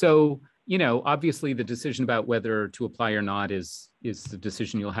 So, you know, obviously the decision about whether to apply or not is the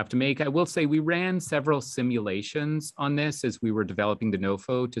decision you'll have to make. I will say we ran several simulations on this as we were developing the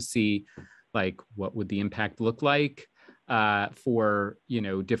NOFO to see like what would the impact look like for, you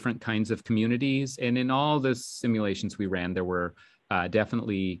know, different kinds of communities. And in all the simulations we ran, there were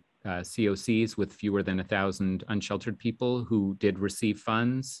definitely COCs with fewer than 1,000 unsheltered people who did receive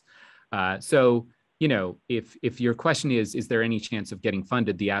funds. So, you know, if your question is there any chance of getting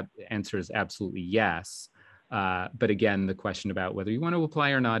funded, the answer is absolutely yes. But again, the question about whether you want to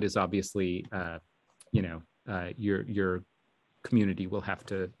apply or not is obviously, you know, your community will have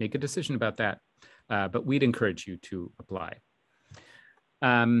to make a decision about that. But we'd encourage you to apply.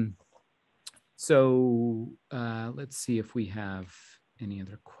 So let's see if we have any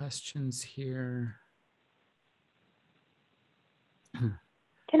other questions here.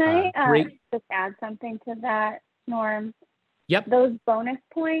 Can I just add something to that, Norm? Yep. Those bonus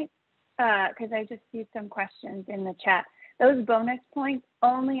points, because I just see some questions in the chat. Those bonus points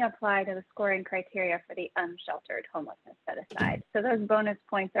only apply to the scoring criteria for the unsheltered homelessness set aside. So those bonus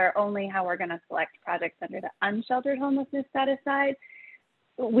points are only how we're going to select projects under the unsheltered homelessness set aside.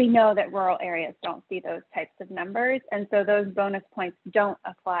 We know that rural areas don't see those types of numbers. And so those bonus points don't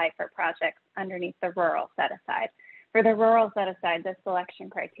apply for projects underneath the rural set aside. For the rural set aside, the selection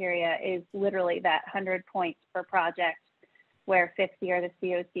criteria is literally that 100 points per project, where 50 are the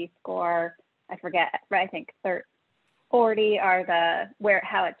COC score. I forget, I think 40 are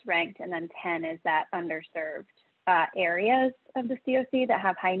how it's ranked, and then 10 is that underserved areas of the COC that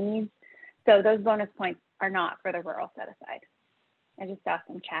have high needs. So those bonus points are not for the rural set aside. I just saw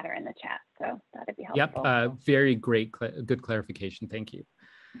some chatter in the chat, so that'd be helpful. Yep, very great, good clarification. Thank you.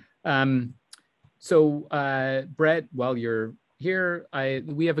 So Brett, while you're here,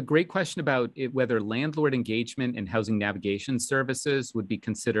 we have a great question about whether landlord engagement and housing navigation services would be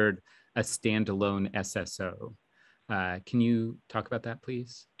considered a standalone SSO. Can you talk about that,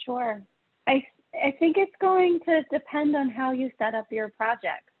 please? Sure. I think it's going to depend on how you set up your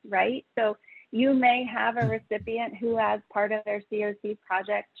projects, right? So You may have a recipient who, as part of their COC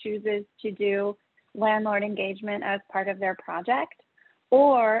project, chooses to do landlord engagement as part of their project,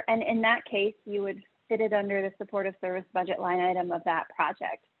 and in that case, you would fit it under the supportive service budget line item of that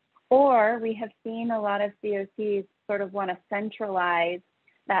project. Or we have seen a lot of COCs sort of want to centralize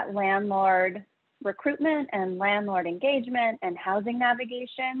that landlord recruitment and landlord engagement and housing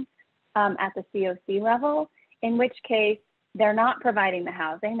navigation at the COC level, in which case they're not providing the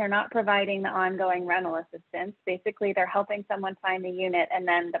housing, they're not providing the ongoing rental assistance. Basically, they're helping someone find a unit, and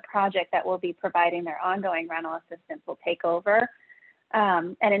then the project that will be providing their ongoing rental assistance will take over.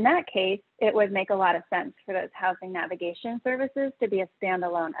 And in that case, it would make a lot of sense for those housing navigation services to be a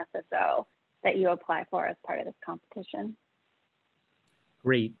standalone SSO that you apply for as part of this competition.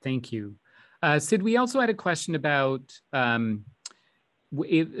 Great, thank you. Sid, we also had a question about, and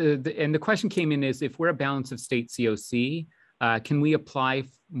the question came in is, if we're a balance of state COC, can we apply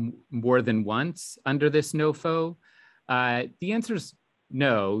more than once under this NOFO? The answer is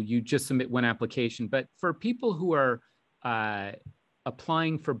no, you just submit one application. But for people who are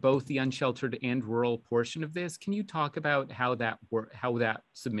applying for both the unsheltered and rural portion of this, can you talk about how that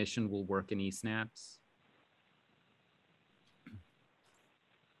submission will work in eSnaps?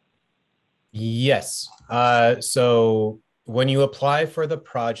 Yes. So when you apply for the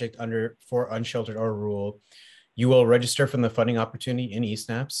project for unsheltered or rural, you will register from the funding opportunity in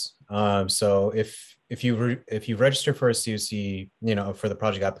eSnaps. So if you register for a COC, for the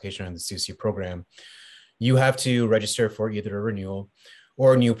project application and the COC program, you have to register for either a renewal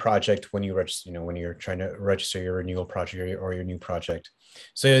or a new project when you register, when you're trying to register your renewal project or your new project.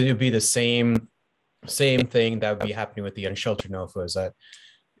 So it would be the same thing that would be happening with the unsheltered NOFO, is that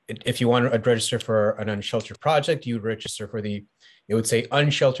if you want to register for an unsheltered project, you register for it would say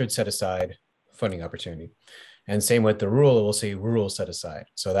unsheltered set aside funding opportunity. And same with the rural, it will say rural set aside.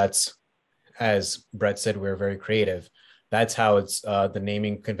 So that's, as Brett said, we're very creative. That's how it's the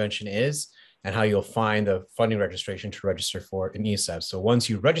naming convention is, and how you'll find the funding registration to register for in eSnaps. So once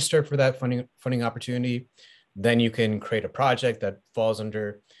you register for that funding opportunity, then you can create a project that falls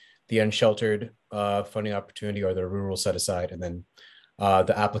under the unsheltered funding opportunity or the rural set aside, and then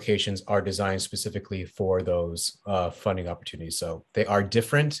the applications are designed specifically for those funding opportunities. So they are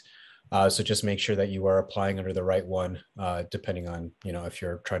different. So just make sure that you are applying under the right one, depending on, if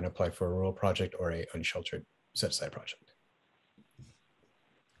you're trying to apply for a rural project or a unsheltered set aside project.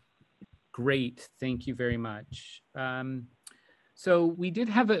 Great, thank you very much. So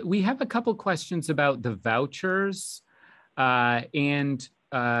we have a couple questions about the vouchers and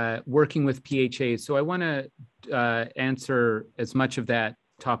working with PHAs. So I want to answer as much of that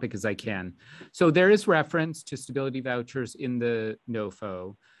topic as I can. So there is reference to stability vouchers in the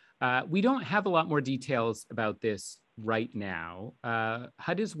NOFO. We don't have a lot more details about this right now.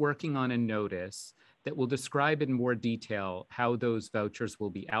 HUD is working on a notice that will describe in more detail how those vouchers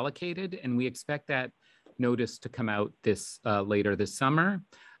will be allocated, and we expect that notice to come out later this summer.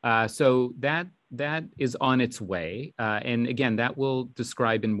 So that is on its way. And again, that will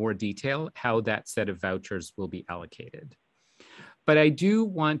describe in more detail how that set of vouchers will be allocated. But I do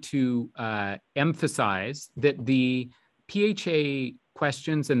want to emphasize that the PHA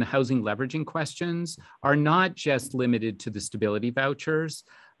questions and the housing leveraging questions are not just limited to the stability vouchers.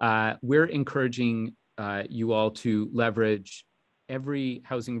 We're encouraging you all to leverage every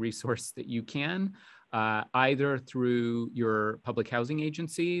housing resource that you can, either through your public housing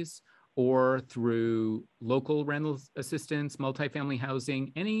agencies or through local rental assistance, multifamily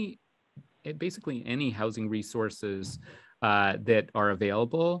housing, basically any housing resources that are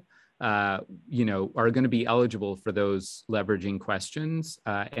available, are going to be eligible for those leveraging questions.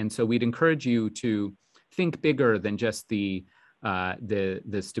 And so we'd encourage you to think bigger than just the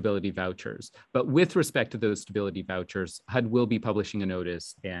stability vouchers. But with respect to those stability vouchers, HUD will be publishing a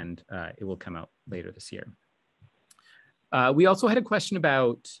notice, and it will come out later this year. We also had a question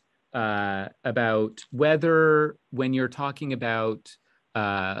about whether, when you're talking about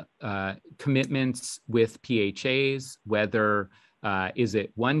commitments with PHAs, whether is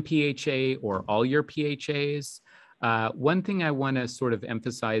it one PHA or all your PHAs? One thing I want to sort of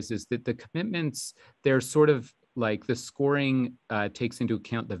emphasize is that the commitments, they're sort of like the scoring takes into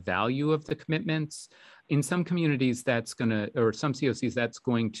account the value of the commitments. In some communities, or some COCs, that's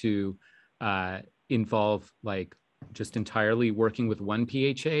going to involve like just entirely working with one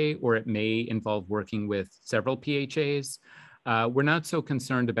PHA, or it may involve working with several PHAs. We're not so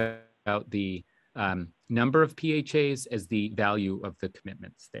concerned about the number of PHAs as the value of the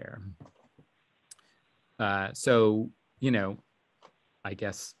commitments there. So, I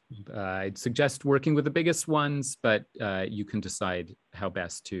guess I'd suggest working with the biggest ones, but you can decide how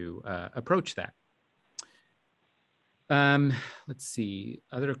best to approach that. Let's see,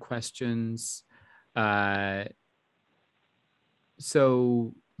 other questions.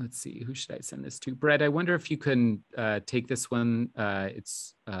 So let's see, who should I send this to? Brett, I wonder if you can take this one.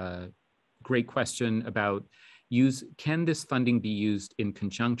 It's a great question about can this funding be used in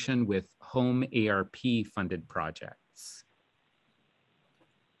conjunction with home ARP funded projects?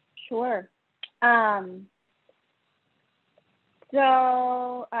 Sure.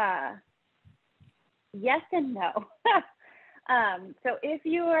 So yes and no. So if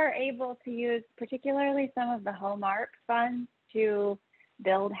you are able to use particularly some of the home ARP funds to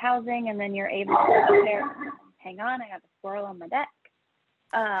build housing, and then you're able to prepare, hang on, I have a squirrel on my deck.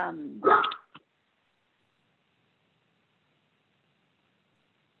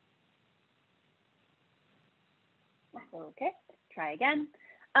 Okay, try again.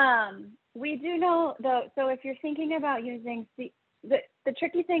 We do know though, so if you're thinking about using, the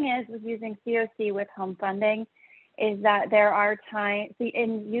tricky thing is with using COC with home funding is that there are times,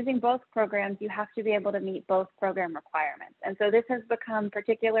 in using both programs, you have to be able to meet both program requirements. And so this has become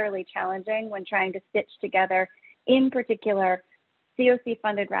particularly challenging when trying to stitch together, in particular, COC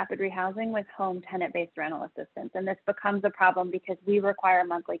funded rapid rehousing with home tenant-based rental assistance. And this becomes a problem because we require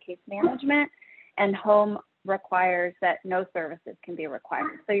monthly case management and home requires that no services can be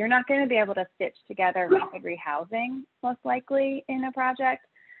required. So you're not going to be able to stitch together rapid rehousing most likely in a project,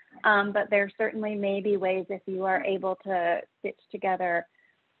 but there certainly may be ways if you are able to stitch together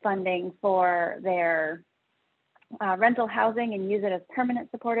funding for their rental housing and use it as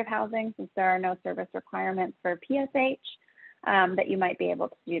permanent supportive housing, since there are no service requirements for PSH, that you might be able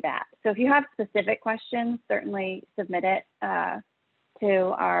to do that. So if you have specific questions, certainly submit it to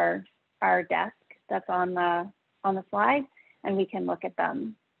our desk that's on the slide, and we can look at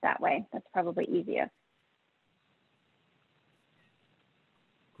them that way. That's probably easiest.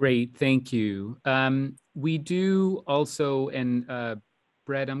 Great, thank you. We do also, and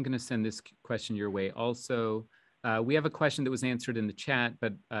Brett, I'm going to send this question your way also. We have a question that was answered in the chat,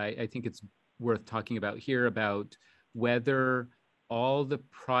 but I think it's worth talking about here about whether all the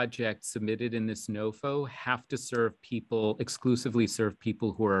projects submitted in this NOFO have to exclusively serve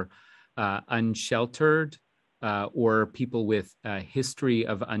people who are unsheltered or people with a history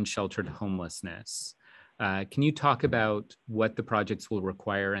of unsheltered homelessness. Can you talk about what the projects will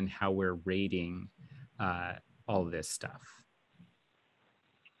require and how we're rating all of this stuff?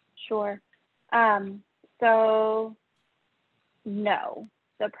 Sure. So no,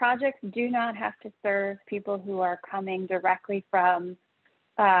 the projects do not have to serve people who are coming directly from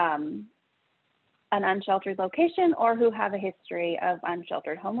an unsheltered location or who have a history of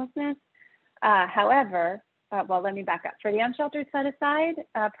unsheltered homelessness. However, well, let me back up. For the unsheltered set aside,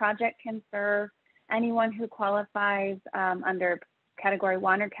 a project can serve anyone who qualifies under Category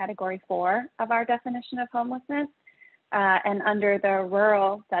 1 or Category 4 of our definition of homelessness. And under the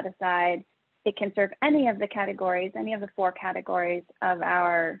rural set aside, it can serve any of the categories, any of the 4 categories of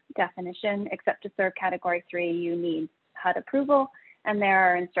our definition, except to serve Category 3, you need HUD approval. And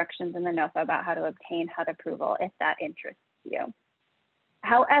there are instructions in the NOFO about how to obtain HUD approval if that interests you.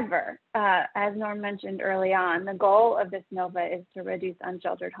 However, as Norm mentioned early on, the goal of this NOVA is to reduce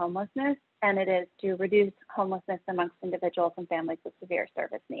unsheltered homelessness, and it is to reduce homelessness amongst individuals and families with severe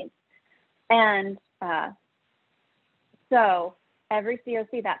service needs. And so every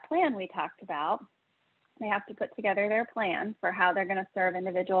COC, that plan we talked about, they have to put together their plan for how they're going to serve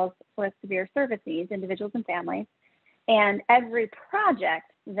individuals with severe service needs, individuals and families. And every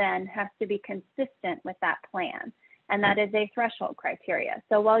project then has to be consistent with that plan. And that is a threshold criteria.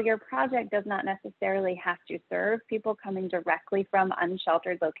 So while your project does not necessarily have to serve people coming directly from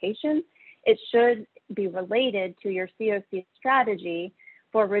unsheltered locations, it should be related to your COC strategy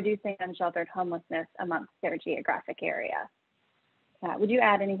for reducing unsheltered homelessness amongst their geographic area. Would you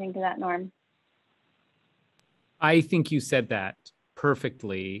add anything to that, Norm? I think you said that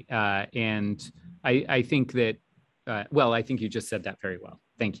perfectly. And I think that, well, I think you just said that very well.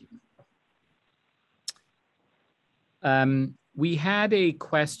 Thank you. We had a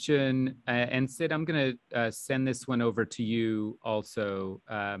question, and Sid, I'm going to send this one over to you also.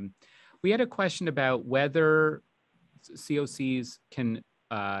 We had a question about whether COCs can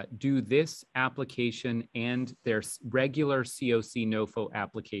do this application and their regular COC NOFO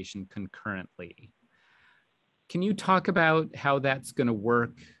application concurrently. Can you talk about how that's going to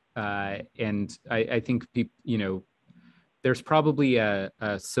work? And I think there's probably a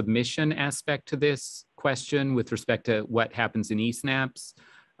submission aspect to this question with respect to what happens in eSNAPs.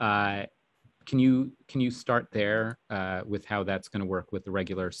 Can can you start there with how that's going to work with the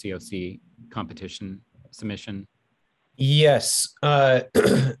regular COC competition submission? Yes.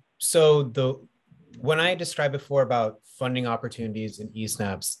 So when I described before about funding opportunities in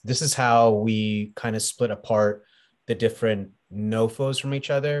eSnaps, this is how we kind of split apart the different NOFOs from each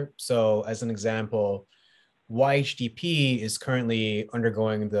other. So as an example, YHDP is currently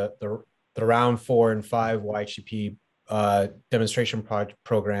undergoing the round 4 and 5 YHDP demonstration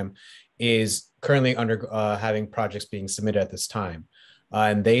program is currently having projects being submitted at this time.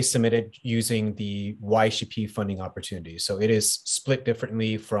 And they submitted using the YHDP funding opportunity. So it is split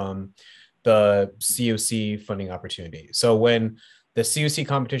differently from the COC funding opportunity. So when the COC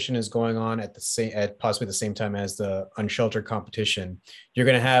competition is going on at possibly the same time as the Unsheltered competition, you're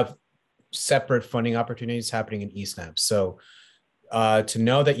going to have separate funding opportunities happening in eSnaps. So to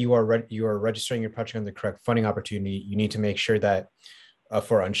know that you are registering your project on the correct funding opportunity, you need to make sure that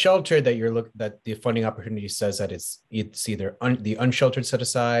for Unsheltered that the funding opportunity says that it's either the Unsheltered set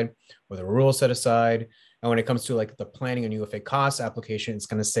aside or the rural set aside. And when it comes to like the planning and UFA cost application, it's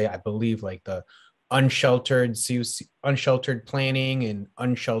going to say, I believe, like the Unsheltered COC, Unsheltered planning and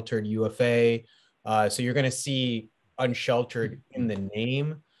Unsheltered UFA. So you're going to see Unsheltered in the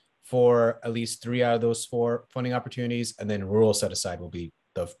name for at least 3 out of those 4 funding opportunities, and then rural set aside will be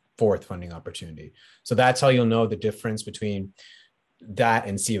the 4th funding opportunity. So that's how you'll know the difference between that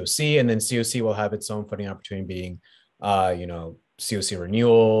and COC, and then COC will have its own funding opportunity being, COC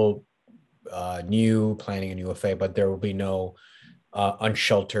renewal, new planning and UFA, but there will be no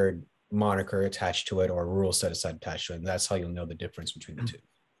Unsheltered moniker attached to it or rural set aside attached to it. And that's how you'll know the difference between the two.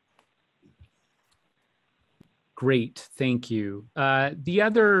 Great, thank you. The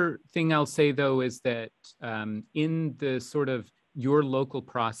other thing I'll say though is that in the sort of your local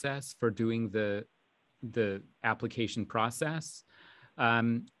process for doing the application process,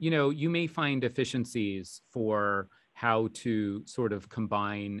 you may find efficiencies for how to sort of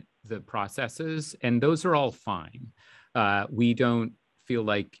combine the processes, and those are all fine. We don't feel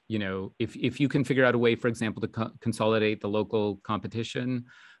like, if you can figure out a way, for example, to consolidate the local competition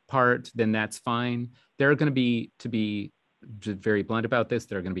part, then that's fine. There are going to be, to be very blunt about this,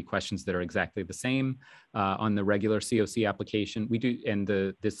 there are going to be questions that are exactly the same on the regular COC application. We do, and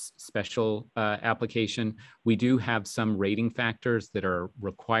this special application, we do have some rating factors that are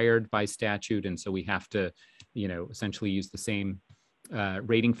required by statute, and so we have to, essentially use the same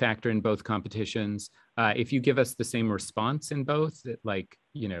rating factor in both competitions. If you give us the same response in both,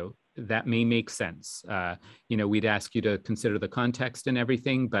 that may make sense. We'd ask you to consider the context and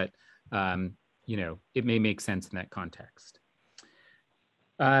everything, but it may make sense in that context.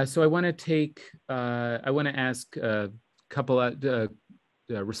 So I want to ask a couple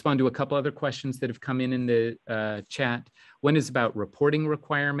respond to a couple other questions that have come in the chat. One is about reporting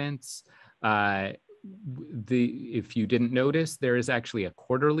requirements. If you didn't notice, there is actually a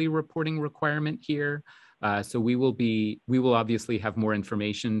quarterly reporting requirement here. So we will obviously have more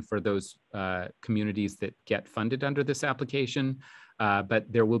information for those communities that get funded under this application, but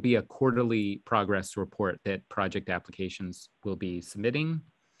there will be a quarterly progress report that project applications will be submitting.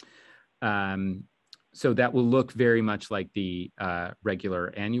 So that will look very much like the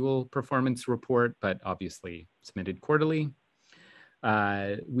regular annual performance report, but obviously submitted quarterly.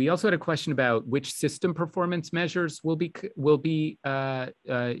 We also had a question about which system performance measures will be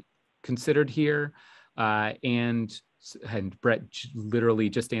considered here. And Brett literally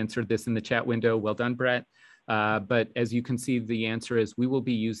just answered this in the chat window. Well done, Brett. But as you can see, the answer is we will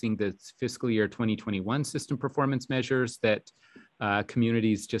be using the fiscal year 2021 system performance measures that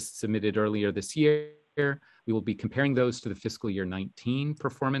communities just submitted earlier this year. We will be comparing those to the fiscal year 19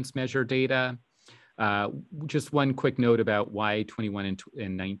 performance measure data. Just one quick note about why 21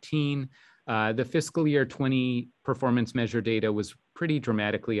 and 19. The fiscal year 20 performance measure data was pretty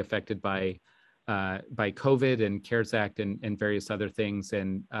dramatically affected by COVID and CARES Act and various other things.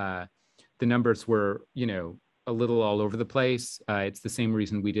 And the numbers were, a little all over the place. It's the same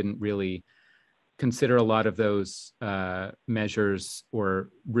reason we didn't really consider a lot of those measures or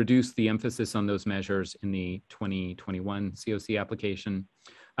reduce the emphasis on those measures in the 2021 COC application.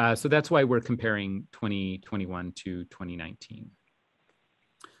 So that's why we're comparing 2021 to 2019.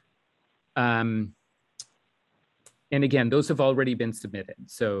 And again, those have already been submitted.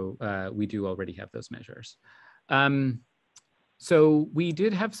 So we do already have those measures. So we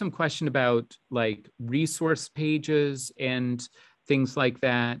did have some question about like resource pages and things like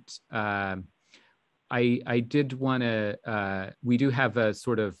that. I did want to, we do have a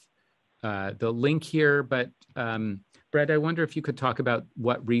sort of the link here, but Brett, I wonder if you could talk about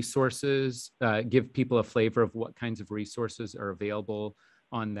what resources, give people a flavor of what kinds of resources are available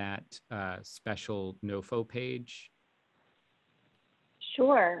on that special NOFO page?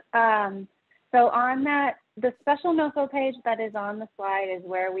 Sure. So on that, the special NOFO page that is on the slide is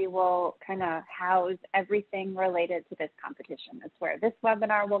where we will kind of house everything related to this competition. It's where this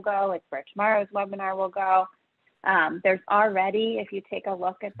webinar will go. It's where tomorrow's webinar will go. There's already, if you take a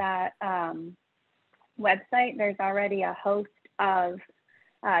look at that website, there's already a host of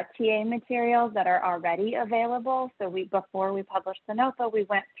TA materials that are already available. So before we published the NOFO, we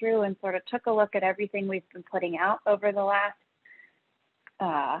went through and sort of took a look at everything we've been putting out over the last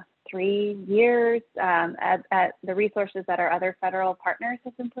 3 years at the resources that our other federal partners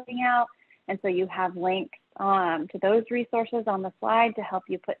have been putting out. And so you have links to those resources on the slide to help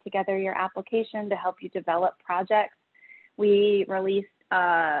you put together your application, to help you develop projects. We released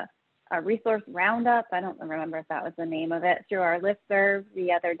a resource roundup, I don't remember if that was the name of it, through our listserv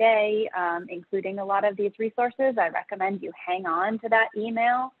the other day, including a lot of these resources. I recommend you hang on to that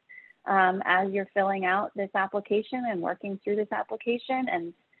email as you're filling out this application and working through this application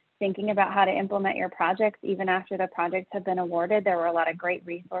and thinking about how to implement your projects even after the projects have been awarded. There were a lot of great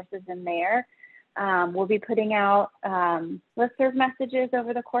resources in there. We'll be putting out listserv messages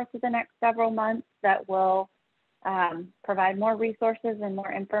over the course of the next several months that will provide more resources and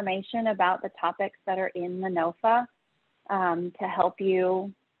more information about the topics that are in the NOFA to help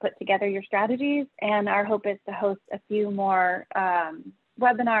you put together your strategies. And our hope is to host a few more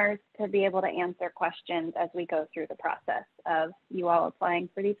webinars to be able to answer questions as we go through the process of you all applying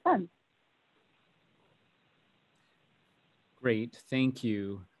for these funds. Great, thank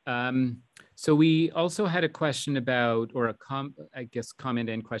you. So we also had a question about, or I guess comment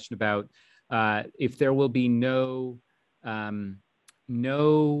and question about if there will be we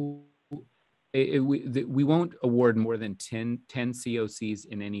won't award more than 10 COCs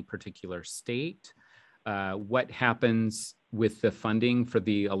in any particular state. What happens with the funding for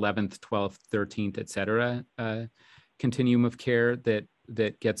the 11th, 12th, 13th, et cetera, continuum of care that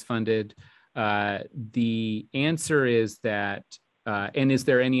gets funded? The answer is that, and is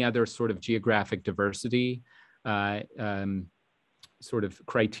there any other sort of geographic diversity sort of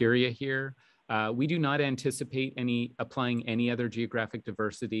criteria here? We do not anticipate applying any other geographic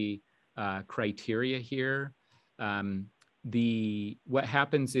diversity criteria here. What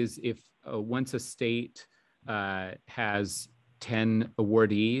happens is if once a state has 10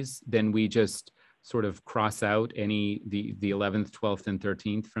 awardees, then we just sort of cross out the 11th, 12th, and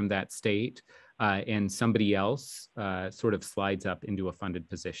 13th from that state, and somebody else sort of slides up into a funded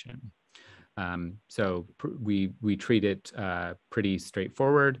position. So we treat it pretty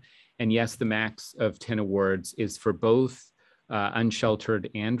straightforward. And yes, the max of 10 awards is for both unsheltered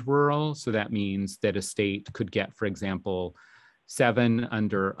and rural. So that means that a state could get, for example, 7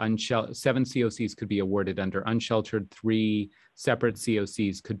 COCs could be awarded under unsheltered, 3 separate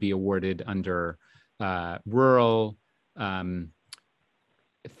COCs could be awarded under rural.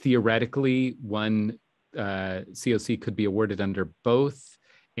 Theoretically, 1 COC could be awarded under both,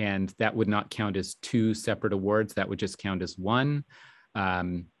 and that would not count as 2 separate awards. That would just count as 1.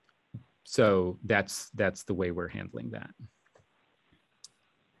 So that's the way we're handling that.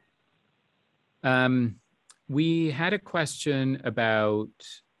 We had a question about,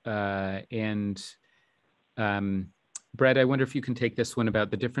 Brett, I wonder if you can take this one, about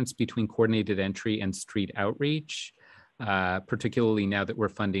the difference between coordinated entry and street outreach, particularly now that we're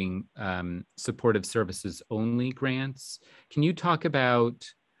funding supportive services only grants. Can you talk about,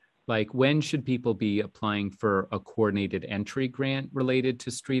 like, when should people be applying for a coordinated entry grant related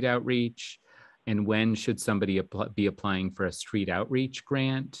to street outreach? And when should somebody be applying for a street outreach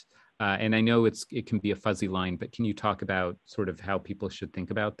grant? And I know it can be a fuzzy line, but can you talk about sort of how people should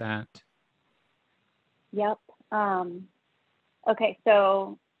think about that? Yep. Okay,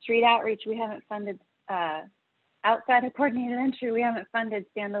 so street outreach, we haven't funded, outside of coordinated entry, we haven't funded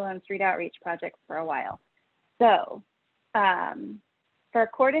standalone street outreach projects for a while. So for a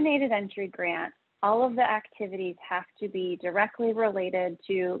coordinated entry grant, all of the activities have to be directly related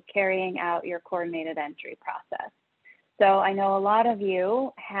to carrying out your coordinated entry process. So I know a lot of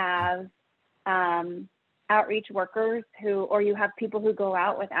you have outreach workers or you have people who go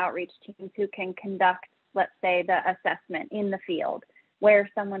out with outreach teams who can conduct, let's say, the assessment in the field where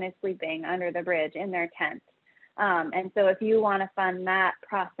someone is sleeping under the bridge in their tent. And so if you want to fund that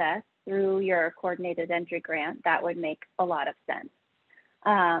process through your coordinated entry grant, that would make a lot of sense.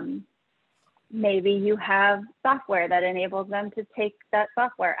 Maybe you have software that enables them to take that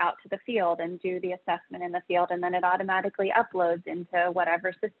software out to the field and do the assessment in the field, and then it automatically uploads into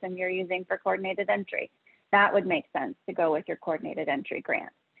whatever system you're using for coordinated entry. That would make sense to go with your coordinated entry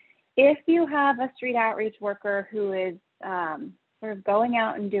grant. If you have a street outreach worker who is sort of going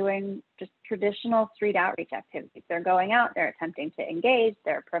out and doing just traditional street outreach activities. They're going out, they're attempting to engage,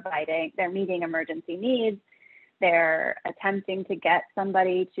 they're meeting emergency needs, they're attempting to get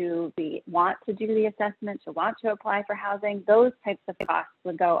somebody to want to do the assessment, to want to apply for housing. Those types of costs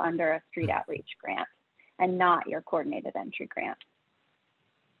would go under a street outreach grant and not your coordinated entry grant.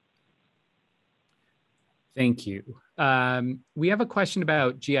 Thank you. We have a question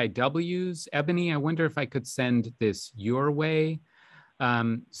about GIWs. Ebony, I wonder if I could send this your way.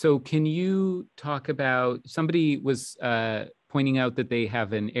 So can you talk about, somebody was pointing out that they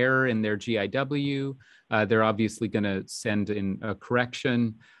have an error in their GIW. They're obviously going to send in a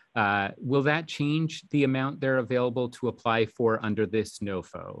correction. Will that change the amount they're available to apply for under this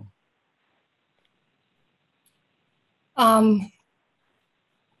NOFO?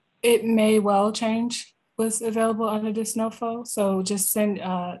 It may well change what's available under this NOFO. So just send,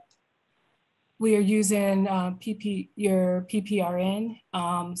 we are using your PPRN.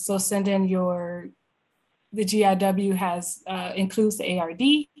 So send in the GIW includes the ARD.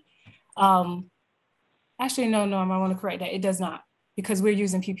 Actually, no, Norm, I want to correct that. It does not, because we're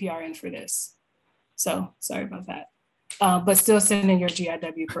using PPRN for this. So sorry about that. But still send in your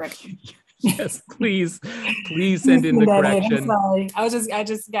GIW correction. Yes, please send in the correction. I'm sorry, I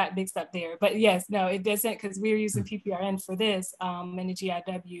just got mixed up there. But yes, no, it doesn't, because we're using PPRN for this, and the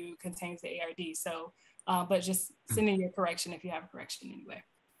GIW contains the ARD. So, but just send in your correction if you have a correction anyway.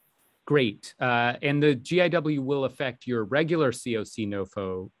 Great. And the GIW will affect your regular COC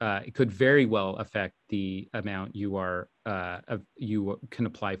NOFO. It could very well affect the amount you can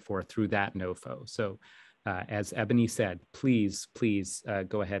apply for through that NOFO. So as Ebony said, please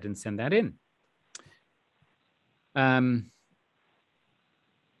go ahead and send that in.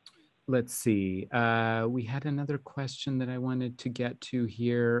 Let's see. We had another question that I wanted to get to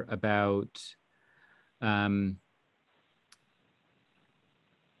here about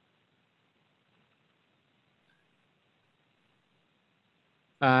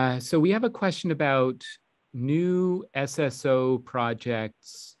so we have a question about new SSO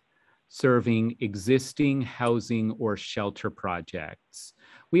projects serving existing housing or shelter projects.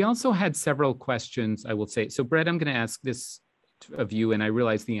 We also had several questions, I will say. So Brett, I'm going to ask this of you, and I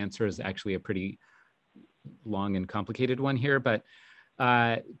realize the answer is actually a pretty long and complicated one here, but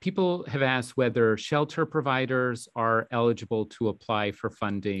people have asked whether shelter providers are eligible to apply for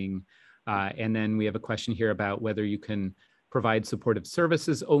funding. And then we have a question here about whether you can provide supportive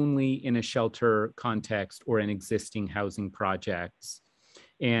services only in a shelter context or in existing housing projects.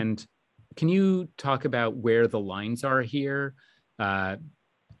 And can you talk about where the lines are here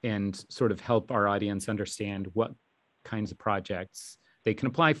and sort of help our audience understand what kinds of projects they can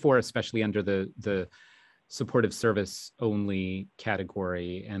apply for, especially under the supportive service only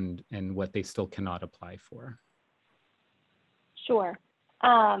category, and what they still cannot apply for? Sure.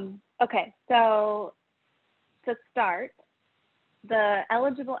 Okay, so to start, the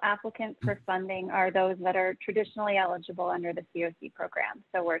eligible applicants for funding are those that are traditionally eligible under the COC program.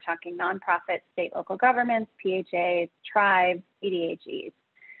 So we're talking nonprofits, state, local governments, PHAs, tribes, EDHEs.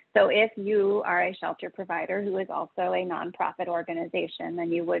 So if you are a shelter provider who is also a nonprofit organization,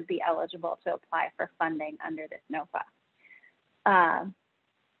 then you would be eligible to apply for funding under this NOFA.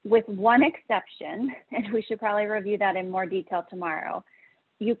 With one exception, and we should probably review that in more detail tomorrow,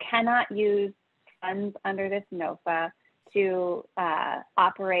 you cannot use funds under this NOFA to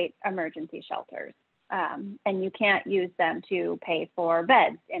operate emergency shelters. And you can't use them to pay for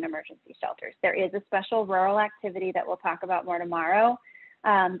beds in emergency shelters. There is a special rural activity that we'll talk about more tomorrow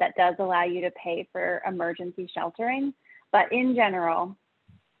that does allow you to pay for emergency sheltering. But in general,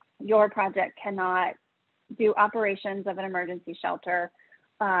 your project cannot do operations of an emergency shelter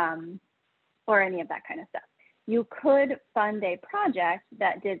or any of that kind of stuff. You could fund a project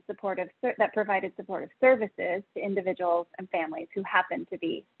that provided supportive services to individuals and families who happen to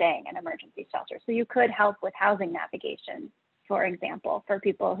be staying in emergency shelters. So you could help with housing navigation, for example, for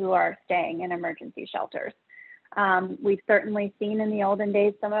people who are staying in emergency shelters. We've certainly seen in the olden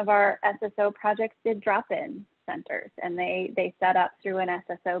days, some of our SSO projects did drop-in centers, and they set up through an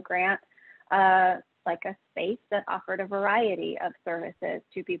SSO grant like a space that offered a variety of services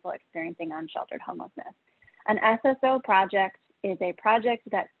to people experiencing unsheltered homelessness. An SSO project is a project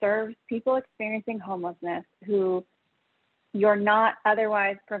that serves people experiencing homelessness who you're not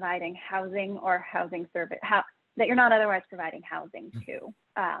otherwise providing housing or housing service, that you're not otherwise providing housing to.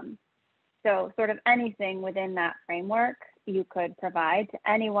 So sort of anything within that framework you could provide to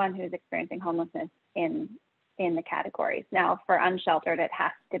anyone who's experiencing homelessness in the categories. Now for unsheltered, it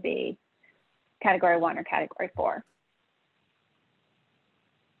has to be category 1 or category 4.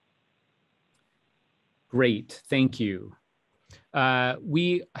 Great, thank you.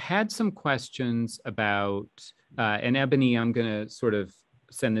 We had some questions about, and Ebony, I'm going to sort of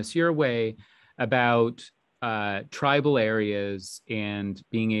send this your way, about tribal areas and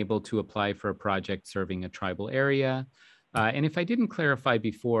being able to apply for a project serving a tribal area. And if I didn't clarify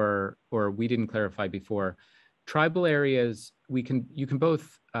before, or we didn't clarify before, tribal areas, you can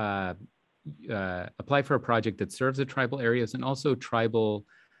both apply for a project that serves the tribal areas, and also tribes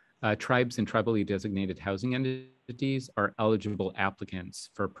and tribally designated housing entities are eligible applicants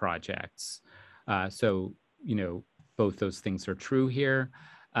for projects. So, both those things are true here.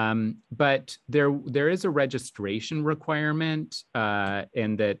 But there is a registration requirement,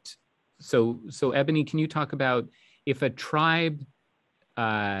 and that, so Ebony, can you talk about if a tribe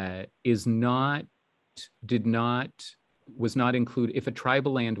was not included, if a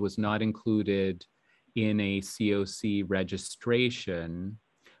tribal land was not included in a COC registration,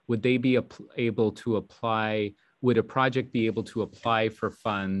 would they be able to apply? Would a project be able to apply for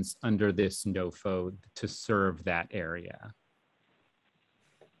funds under this NOFO to serve that area?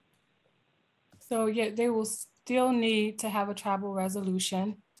 So yeah, they will still need to have a tribal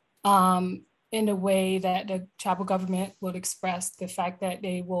resolution in a way that the tribal government would express the fact that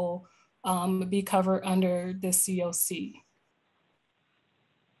they will be covered under the COC.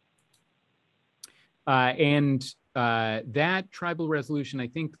 That tribal resolution, I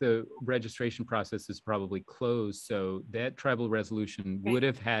think the registration process is probably closed. So that tribal resolution would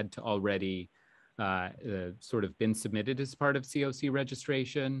have had to already sort of been submitted as part of COC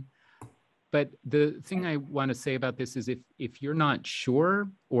registration. But the thing I want to say about this is if you're not sure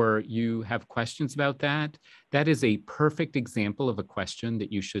or you have questions about that, that is a perfect example of a question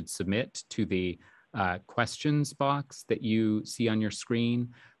that you should submit to the questions box that you see on your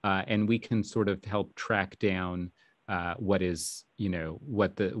screen. And we can sort of help track down what is,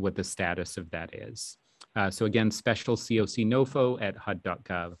 what the status of that is. So again, special COC NOFO at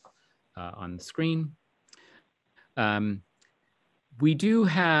HUD.gov on the screen. We do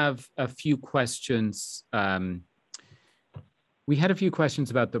have a few questions. We had a few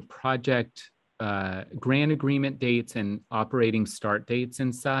questions about the project grant agreement dates and operating start dates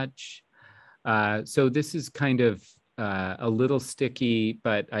and such. So this is kind of a little sticky,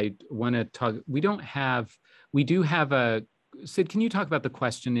 but I want to talk, we do have a, Sid, can you talk about the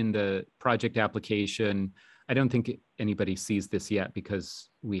question in the project application? I don't think anybody sees this yet because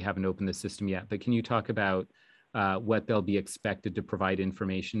we haven't opened the system yet, but can you talk about what they'll be expected to provide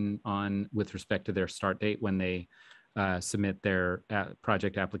information on with respect to their start date when they submit their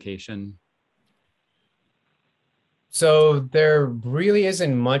project application? So there really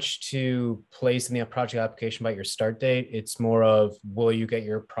isn't much to place in the project application about your start date. It's more of, will you get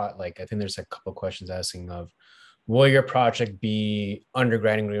your I think there's a couple of questions asking of, will your project be under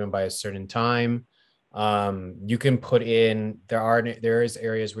grant agreement by a certain time? You can put in, there is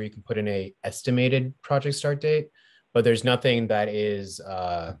areas where you can put in a estimated project start date, but there's nothing that is,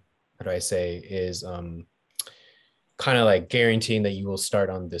 how do I say, is kind of like guaranteeing that you will start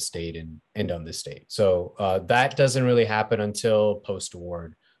on this date and end on this date. So that doesn't really happen until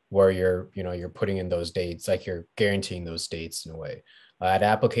post-award, where you're putting in those dates, like you're guaranteeing those dates in a way. At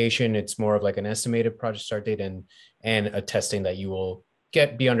application, it's more of like an estimated project start date and attesting that you will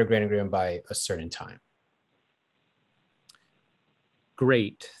be under grant agreement by a certain time.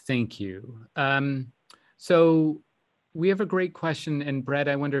 Great, thank you. So we have a great question, and Brett,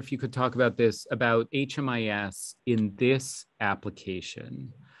 I wonder if you could talk about this, about HMIS in this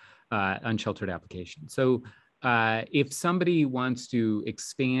application, unsheltered application. So if somebody wants to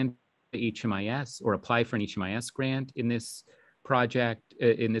expand the HMIS or apply for an HMIS grant in this project,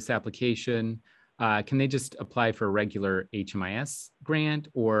 in this application, can they just apply for a regular HMIS grant,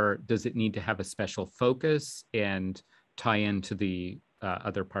 or does it need to have a special focus and tie into the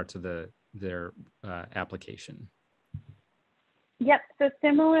other parts of their application? Yep, so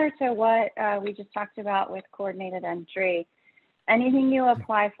similar to what we just talked about with coordinated entry, anything you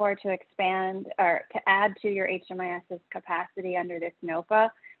apply for to expand or to add to your HMIS's capacity under this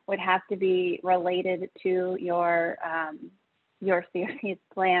NOFA would have to be related to your COC's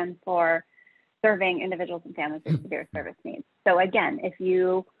plan for serving individuals and families with severe service needs. So again, if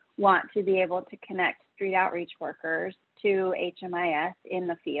you want to be able to connect street outreach workers to HMIS in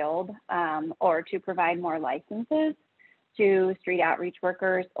the field, or to provide more licenses to street outreach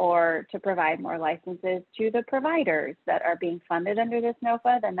workers, or to provide more licenses to the providers that are being funded under this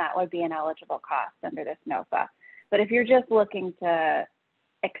NOFA, then that would be an eligible cost under this NOFA. But if you're just looking to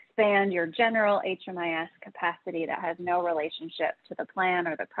expand your general HMIS capacity that has no relationship to the plan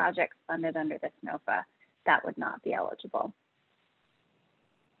or the projects funded under this NOFA, that would not be eligible.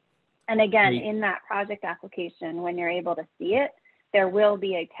 And again, in that project application, when you're able to see it, there will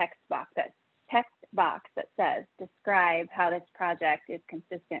be a text box that says, describe how this project is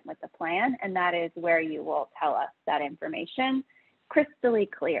consistent with the plan, and that is where you will tell us that information crystally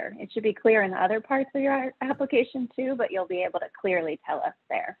clear. It should be clear in the other parts of your application too, but you'll be able to clearly tell us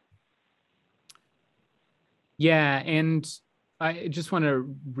there. Yeah, and I just want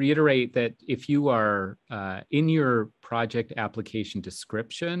to reiterate that if you are in your project application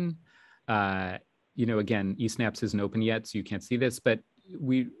description, again, eSnaps isn't open yet, so you can't see this, but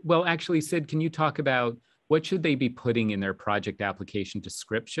well, actually, Sid, can you talk about what should they be putting in their project application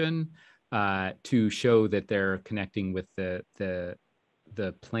description to show that they're connecting with the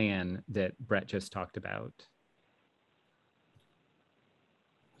plan that Brett just talked about?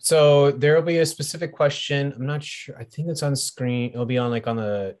 So there will be a specific question. I'm not sure. I think it's on screen. It'll be on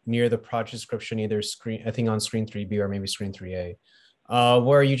near the project description, either screen, I think on screen 3B or maybe screen 3A,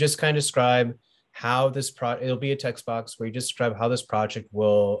 where you just kind of describe how this it'll be a text box where you just describe how this project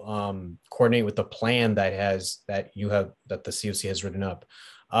will coordinate with the plan that the COC has written up.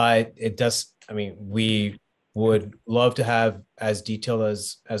 It does. I mean, we would love to have as detailed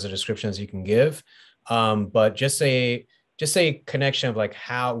as a description as you can give, but just a connection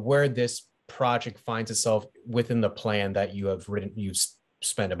of where this project finds itself within the plan that you've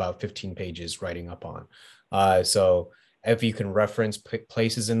spent about 15 pages writing up on. So if you can reference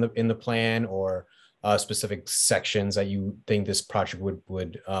places in the plan or specific sections that you think this project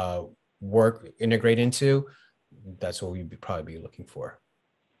would integrate into, that's what we'd probably be looking for.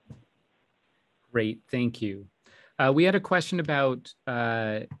 Great, thank you. We had a question about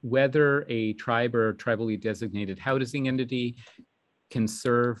whether a tribe or tribally designated housing entity can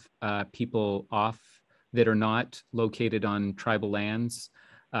serve people that are not located on tribal lands.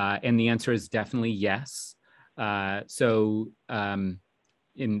 And the answer is definitely yes. We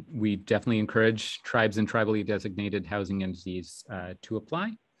definitely encourage tribes and tribally designated housing entities to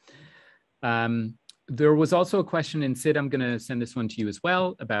apply. There was also a question, and Sid, I'm going to send this one to you as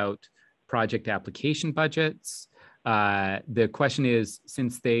well, about project application budgets. The question is,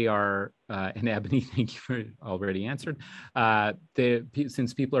 since they are, and Ebony, thank you for already answered,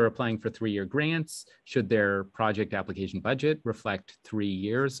 since people are applying for 3-year grants, should their project application budget reflect 3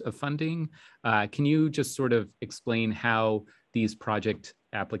 years of funding? Can you just sort of explain how these project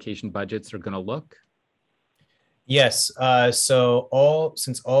application budgets are going to look? Yes. Since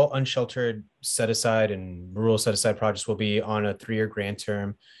all unsheltered set aside and rural set aside projects will be on a 3-year grant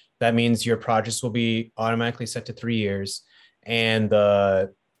term, that means your projects will be automatically set to 3 years, and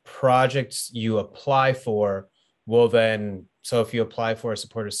the projects you apply for will then, so if you apply for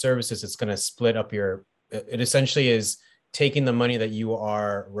supportive services, it's going to split up it essentially is taking the money that you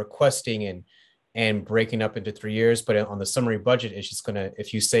are requesting and breaking up into 3 years. But on the summary budget, it's just going to,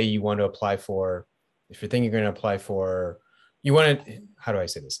 if you say you want to apply for, if you're thinking you're going to apply for, how do I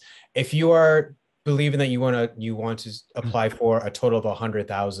say this? If you are believing that you want to apply for a total of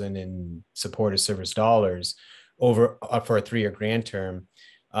 100,000 in supportive service dollars for a 3-year grant term,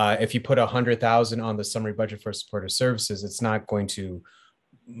 if you put 100,000 on the summary budget for supportive services, it's not going to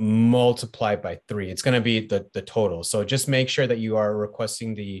multiply by 3. It's going to be the total. So just make sure that you are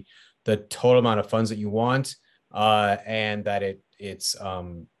requesting the total amount of funds that you want, and that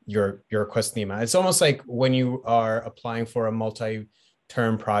you're requesting the amount. It's almost like when you are applying for a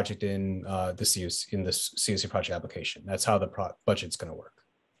multi-term project in the COC project application. That's how the budget's going to work.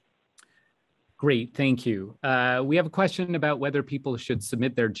 Great, thank you. We have a question about whether people should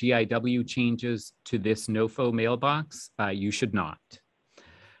submit their GIW changes to this NOFO mailbox. You should not.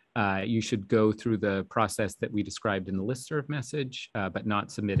 You should go through the process that we described in the listserv message, but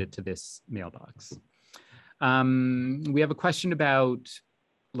not submit it to this mailbox. We have a question about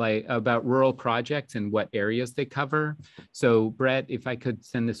rural projects and what areas they cover. So Brett, if I could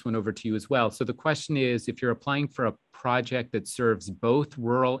send this one over to you as well. So the question is, if you're applying for a project that serves both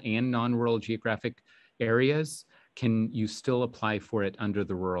rural and non-rural geographic areas, can you still apply for it under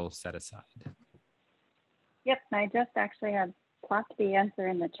the rural set aside? Yep, I just actually have plopped the answer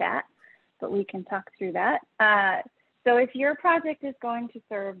in the chat, but we can talk through that. So if your project is going to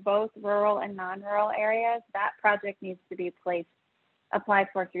serve both rural and non-rural areas, that project needs to be applied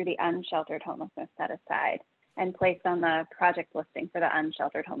for through the Unsheltered Homelessness Set Aside and placed on the project listing for the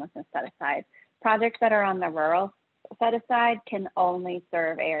Unsheltered Homelessness Set Aside. Projects that are on the rural set aside can only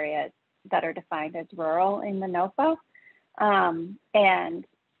serve areas that are defined as rural in the NOFO. And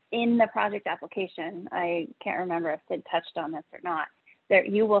in the project application, I can't remember if Sid touched on this or not, there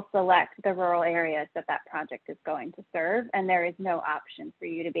you will select the rural areas that project is going to serve, and there is no option for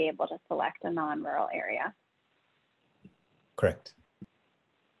you to be able to select a non-rural area. Correct.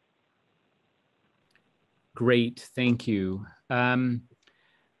 Great, thank you.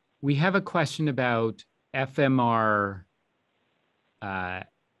 We have a question about FMR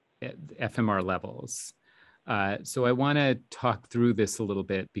levels. So I want to talk through this a little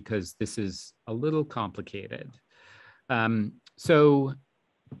bit because this is a little complicated. As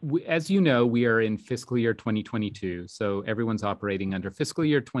you know, we are in fiscal year 2022. So everyone's operating under fiscal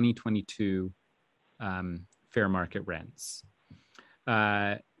year 2022 fair market rents.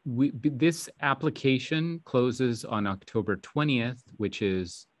 This application closes on October 20th, which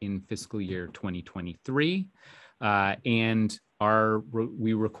is in fiscal year 2023. And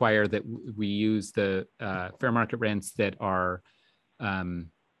we require that we use the fair market rents that are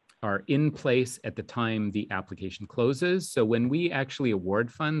in place at the time the application closes. So when we actually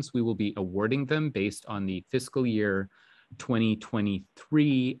award funds, we will be awarding them based on the fiscal year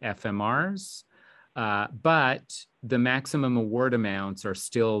 2023 FMRs. But the maximum award amounts are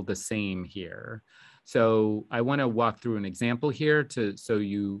still the same here. So I want to walk through an example here so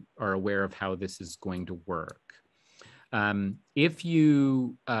you are aware of how this is going to work. If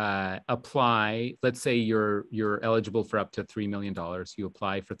you apply, let's say you're eligible for up to $3 million, you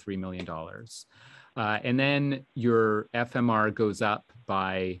apply for $3 million. And then your FMR goes up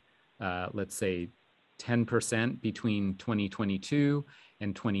by, let's say, 10% between 2022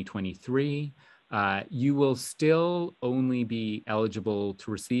 and 2023. You will still only be eligible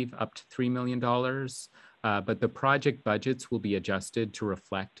to receive up to $3 million, but the project budgets will be adjusted to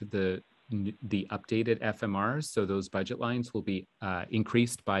reflect the updated FMRs. So those budget lines will be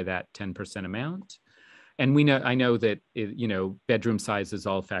increased by that 10% amount. And I know that bedroom sizes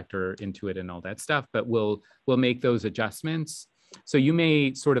all factor into it and all that stuff, but we'll make those adjustments. So you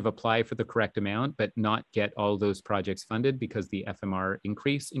may sort of apply for the correct amount, but not get all those projects funded because the FMR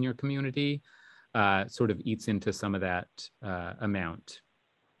increase in your community sort of eats into some of that amount.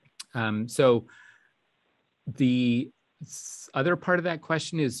 So the other part of that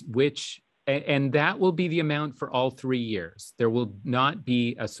question is and that will be the amount for all 3 years. There will not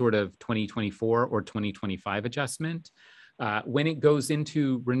be a sort of 2024 or 2025 adjustment. When it goes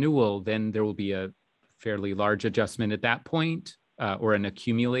into renewal, then there will be a fairly large adjustment at that point, or an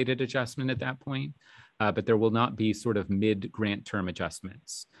accumulated adjustment at that point, but there will not be sort of mid-grant term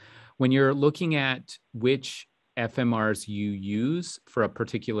adjustments. When you're looking at which FMRs you use for a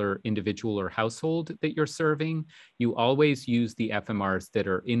particular individual or household that you're serving, you always use the FMRs that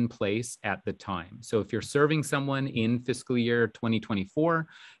are in place at the time. So if you're serving someone in fiscal year 2024,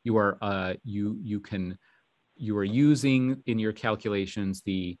 you are using in your calculations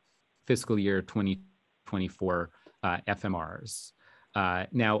the fiscal year 2024 FMRs.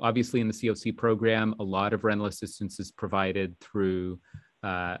 Now, obviously in the COC program, a lot of rental assistance is provided through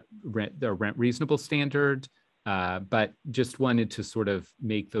the rent reasonable standard, but just wanted to sort of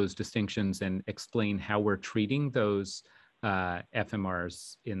make those distinctions and explain how we're treating those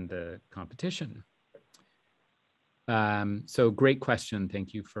FMRs in the competition. So great question.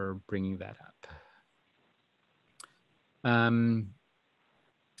 Thank you for bringing that up. I'm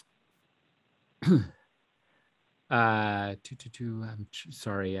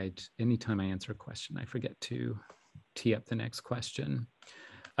sorry, anytime I answer a question, I forget to tee up the next question.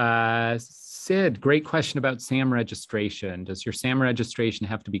 Sid, great question about SAM registration. Does your SAM registration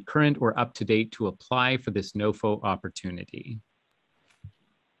have to be current or up to date to apply for this NOFO opportunity?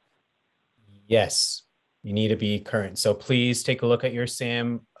 Yes, you need to be current. So please take a look at your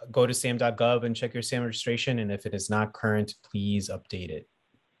SAM, go to sam.gov and check your SAM registration. And if it is not current, please update it.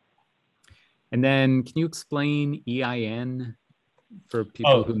 And then can you explain EIN for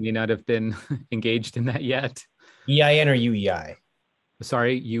people who may not have been engaged in that yet? EIN or UEI?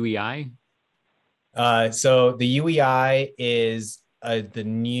 Sorry, UEI? So the UEI is the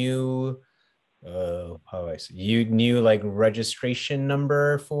new, how do I say, new like registration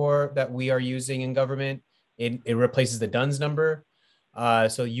number that we are using in government. It replaces the DUNS number.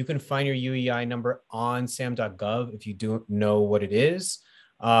 So you can find your UEI number on sam.gov if you don't know what it is.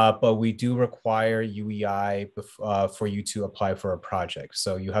 But we do require UEI for you to apply for a project.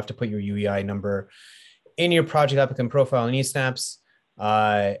 So you have to put your UEI number in your project applicant profile in eSnaps.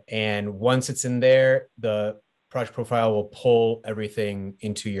 And once it's in there, the project profile will pull everything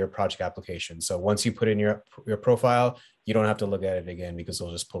into your project application. So once you put in your profile, you don't have to look at it again because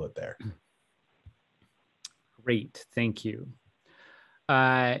it'll just pull it there. Great, thank you.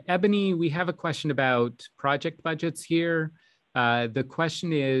 Ebony, we have a question about project budgets here. The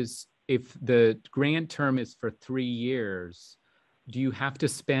question is, if the grant term is for 3 years, do you have to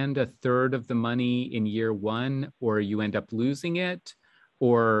spend a third of the money in year 1 or you end up losing it?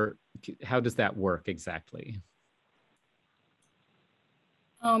 Or how does that work exactly?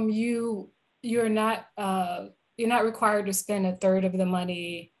 You're not, you're not required to spend a third of the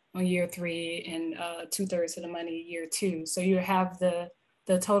money on year 3 and 2/3 of the money year 2. So you have the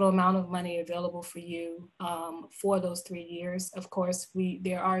total amount of money available for you for those 3 years. Of course,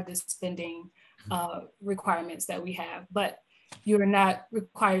 there are the spending requirements that we have, but you're not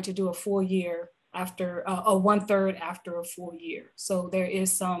required to do a full year after a 1/3 after a full year. So there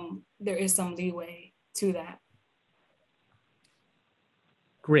is some leeway to that.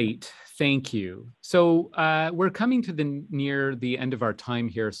 Great, thank you. So we're coming to near the end of our time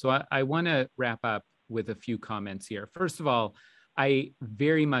here. So I want to wrap up with a few comments here. First of all, I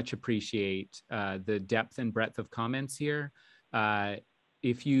very much appreciate the depth and breadth of comments here.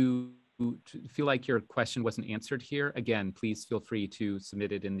 If you feel like your question wasn't answered here, again, please feel free to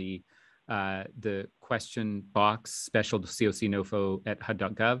submit it in the question box, special to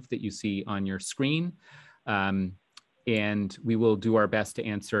COC-NOFO@hud.gov that you see on your screen. And we will do our best to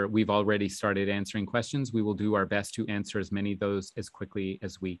answer. We've already started answering questions. We will do our best to answer as many of those as quickly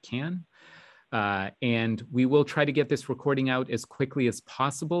as we can. And we will try to get this recording out as quickly as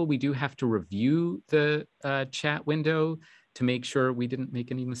possible. We do have to review the chat window to make sure we didn't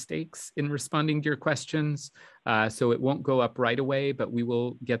make any mistakes in responding to your questions. So it won't go up right away, but we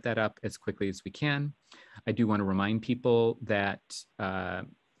will get that up as quickly as we can. I do want to remind people that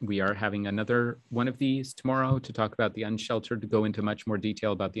we are having another one of these tomorrow to talk about the unsheltered, to go into much more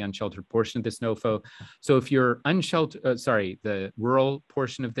detail about the unsheltered portion of this NOFO. So if you're the rural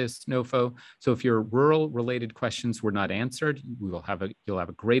portion of this NOFO. So if your rural related questions were not answered, you'll have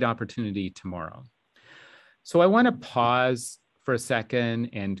a great opportunity tomorrow. So I want to pause for a second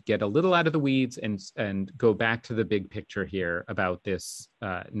and get a little out of the weeds and go back to the big picture here about this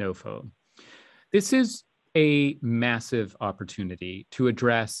NOFO. This is a massive opportunity to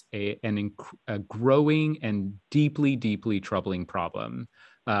address a growing and deeply, deeply troubling problem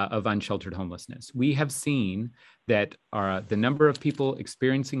of unsheltered homelessness. We have seen that the number of people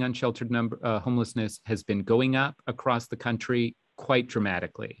experiencing unsheltered homelessness has been going up across the country quite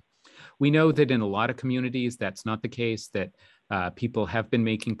dramatically. We know that in a lot of communities, that's not the case, that people have been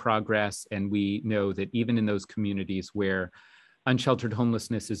making progress. And we know that even in those communities where unsheltered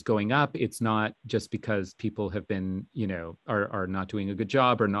homelessness is going up, it's not just because people have been, are not doing a good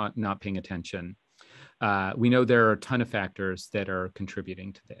job or not paying attention. We know there are a ton of factors that are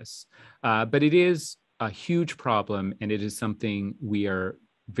contributing to this, but it is a huge problem, and it is something we are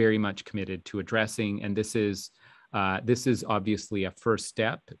very much committed to addressing. And this is obviously a first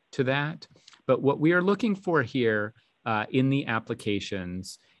step to that. But what we are looking for here in the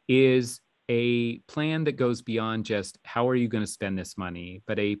applications is a plan that goes beyond just how are you going to spend this money,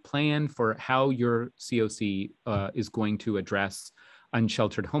 but a plan for how your COC is going to address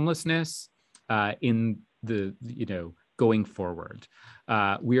unsheltered homelessness in the, going forward.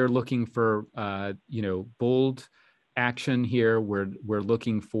 We are looking for, bold action here. We're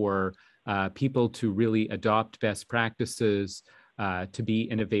looking for people to really adopt best practices, to be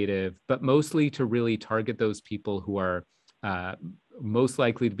innovative, but mostly to really target those people who are most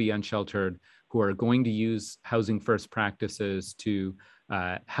likely to be unsheltered, who are going to use housing first practices to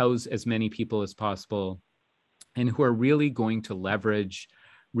house as many people as possible, and who are really going to leverage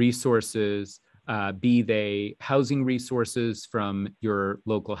resources, be they housing resources from your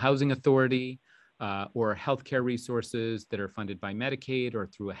local housing authority, or healthcare resources that are funded by Medicaid or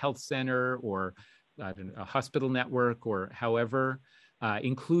through a health center or a hospital network, or however,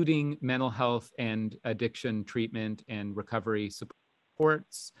 including mental health and addiction treatment and recovery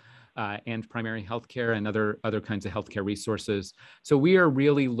supports, and primary healthcare and other kinds of healthcare resources. So we are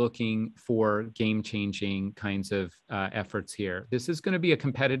really looking for game-changing kinds of efforts here. This is going to be a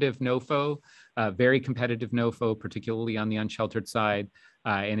competitive NOFO, very competitive NOFO, particularly on the unsheltered side,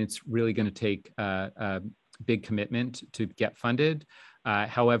 and it's really going to take a big commitment to get funded.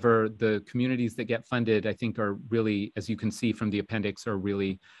 However, the communities that get funded, I think, are really, as you can see from the appendix, are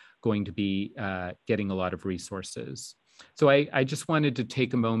really going to be getting a lot of resources. So I just wanted to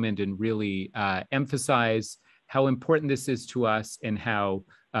take a moment and really emphasize how important this is to us, and how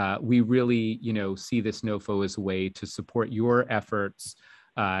we really, see this NOFO as a way to support your efforts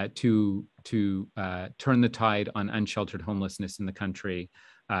to turn the tide on unsheltered homelessness in the country.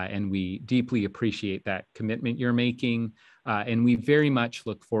 And we deeply appreciate that commitment you're making. And we very much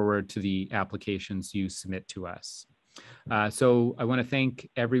look forward to the applications you submit to us. So I want to thank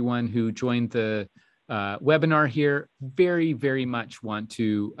everyone who joined the webinar here. Very, very much want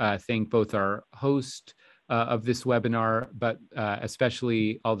to thank both our host of this webinar, but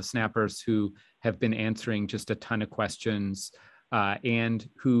especially all the snappers who have been answering just a ton of questions, and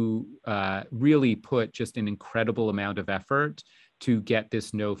who really put just an incredible amount of effort to get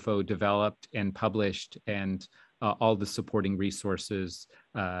this NOFO developed and published and all the supporting resources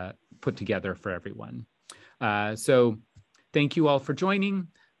put together for everyone. So thank you all for joining,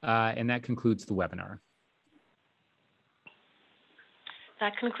 and that concludes the webinar.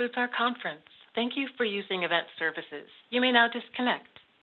 That concludes our conference. Thank you for using event services. You may now disconnect.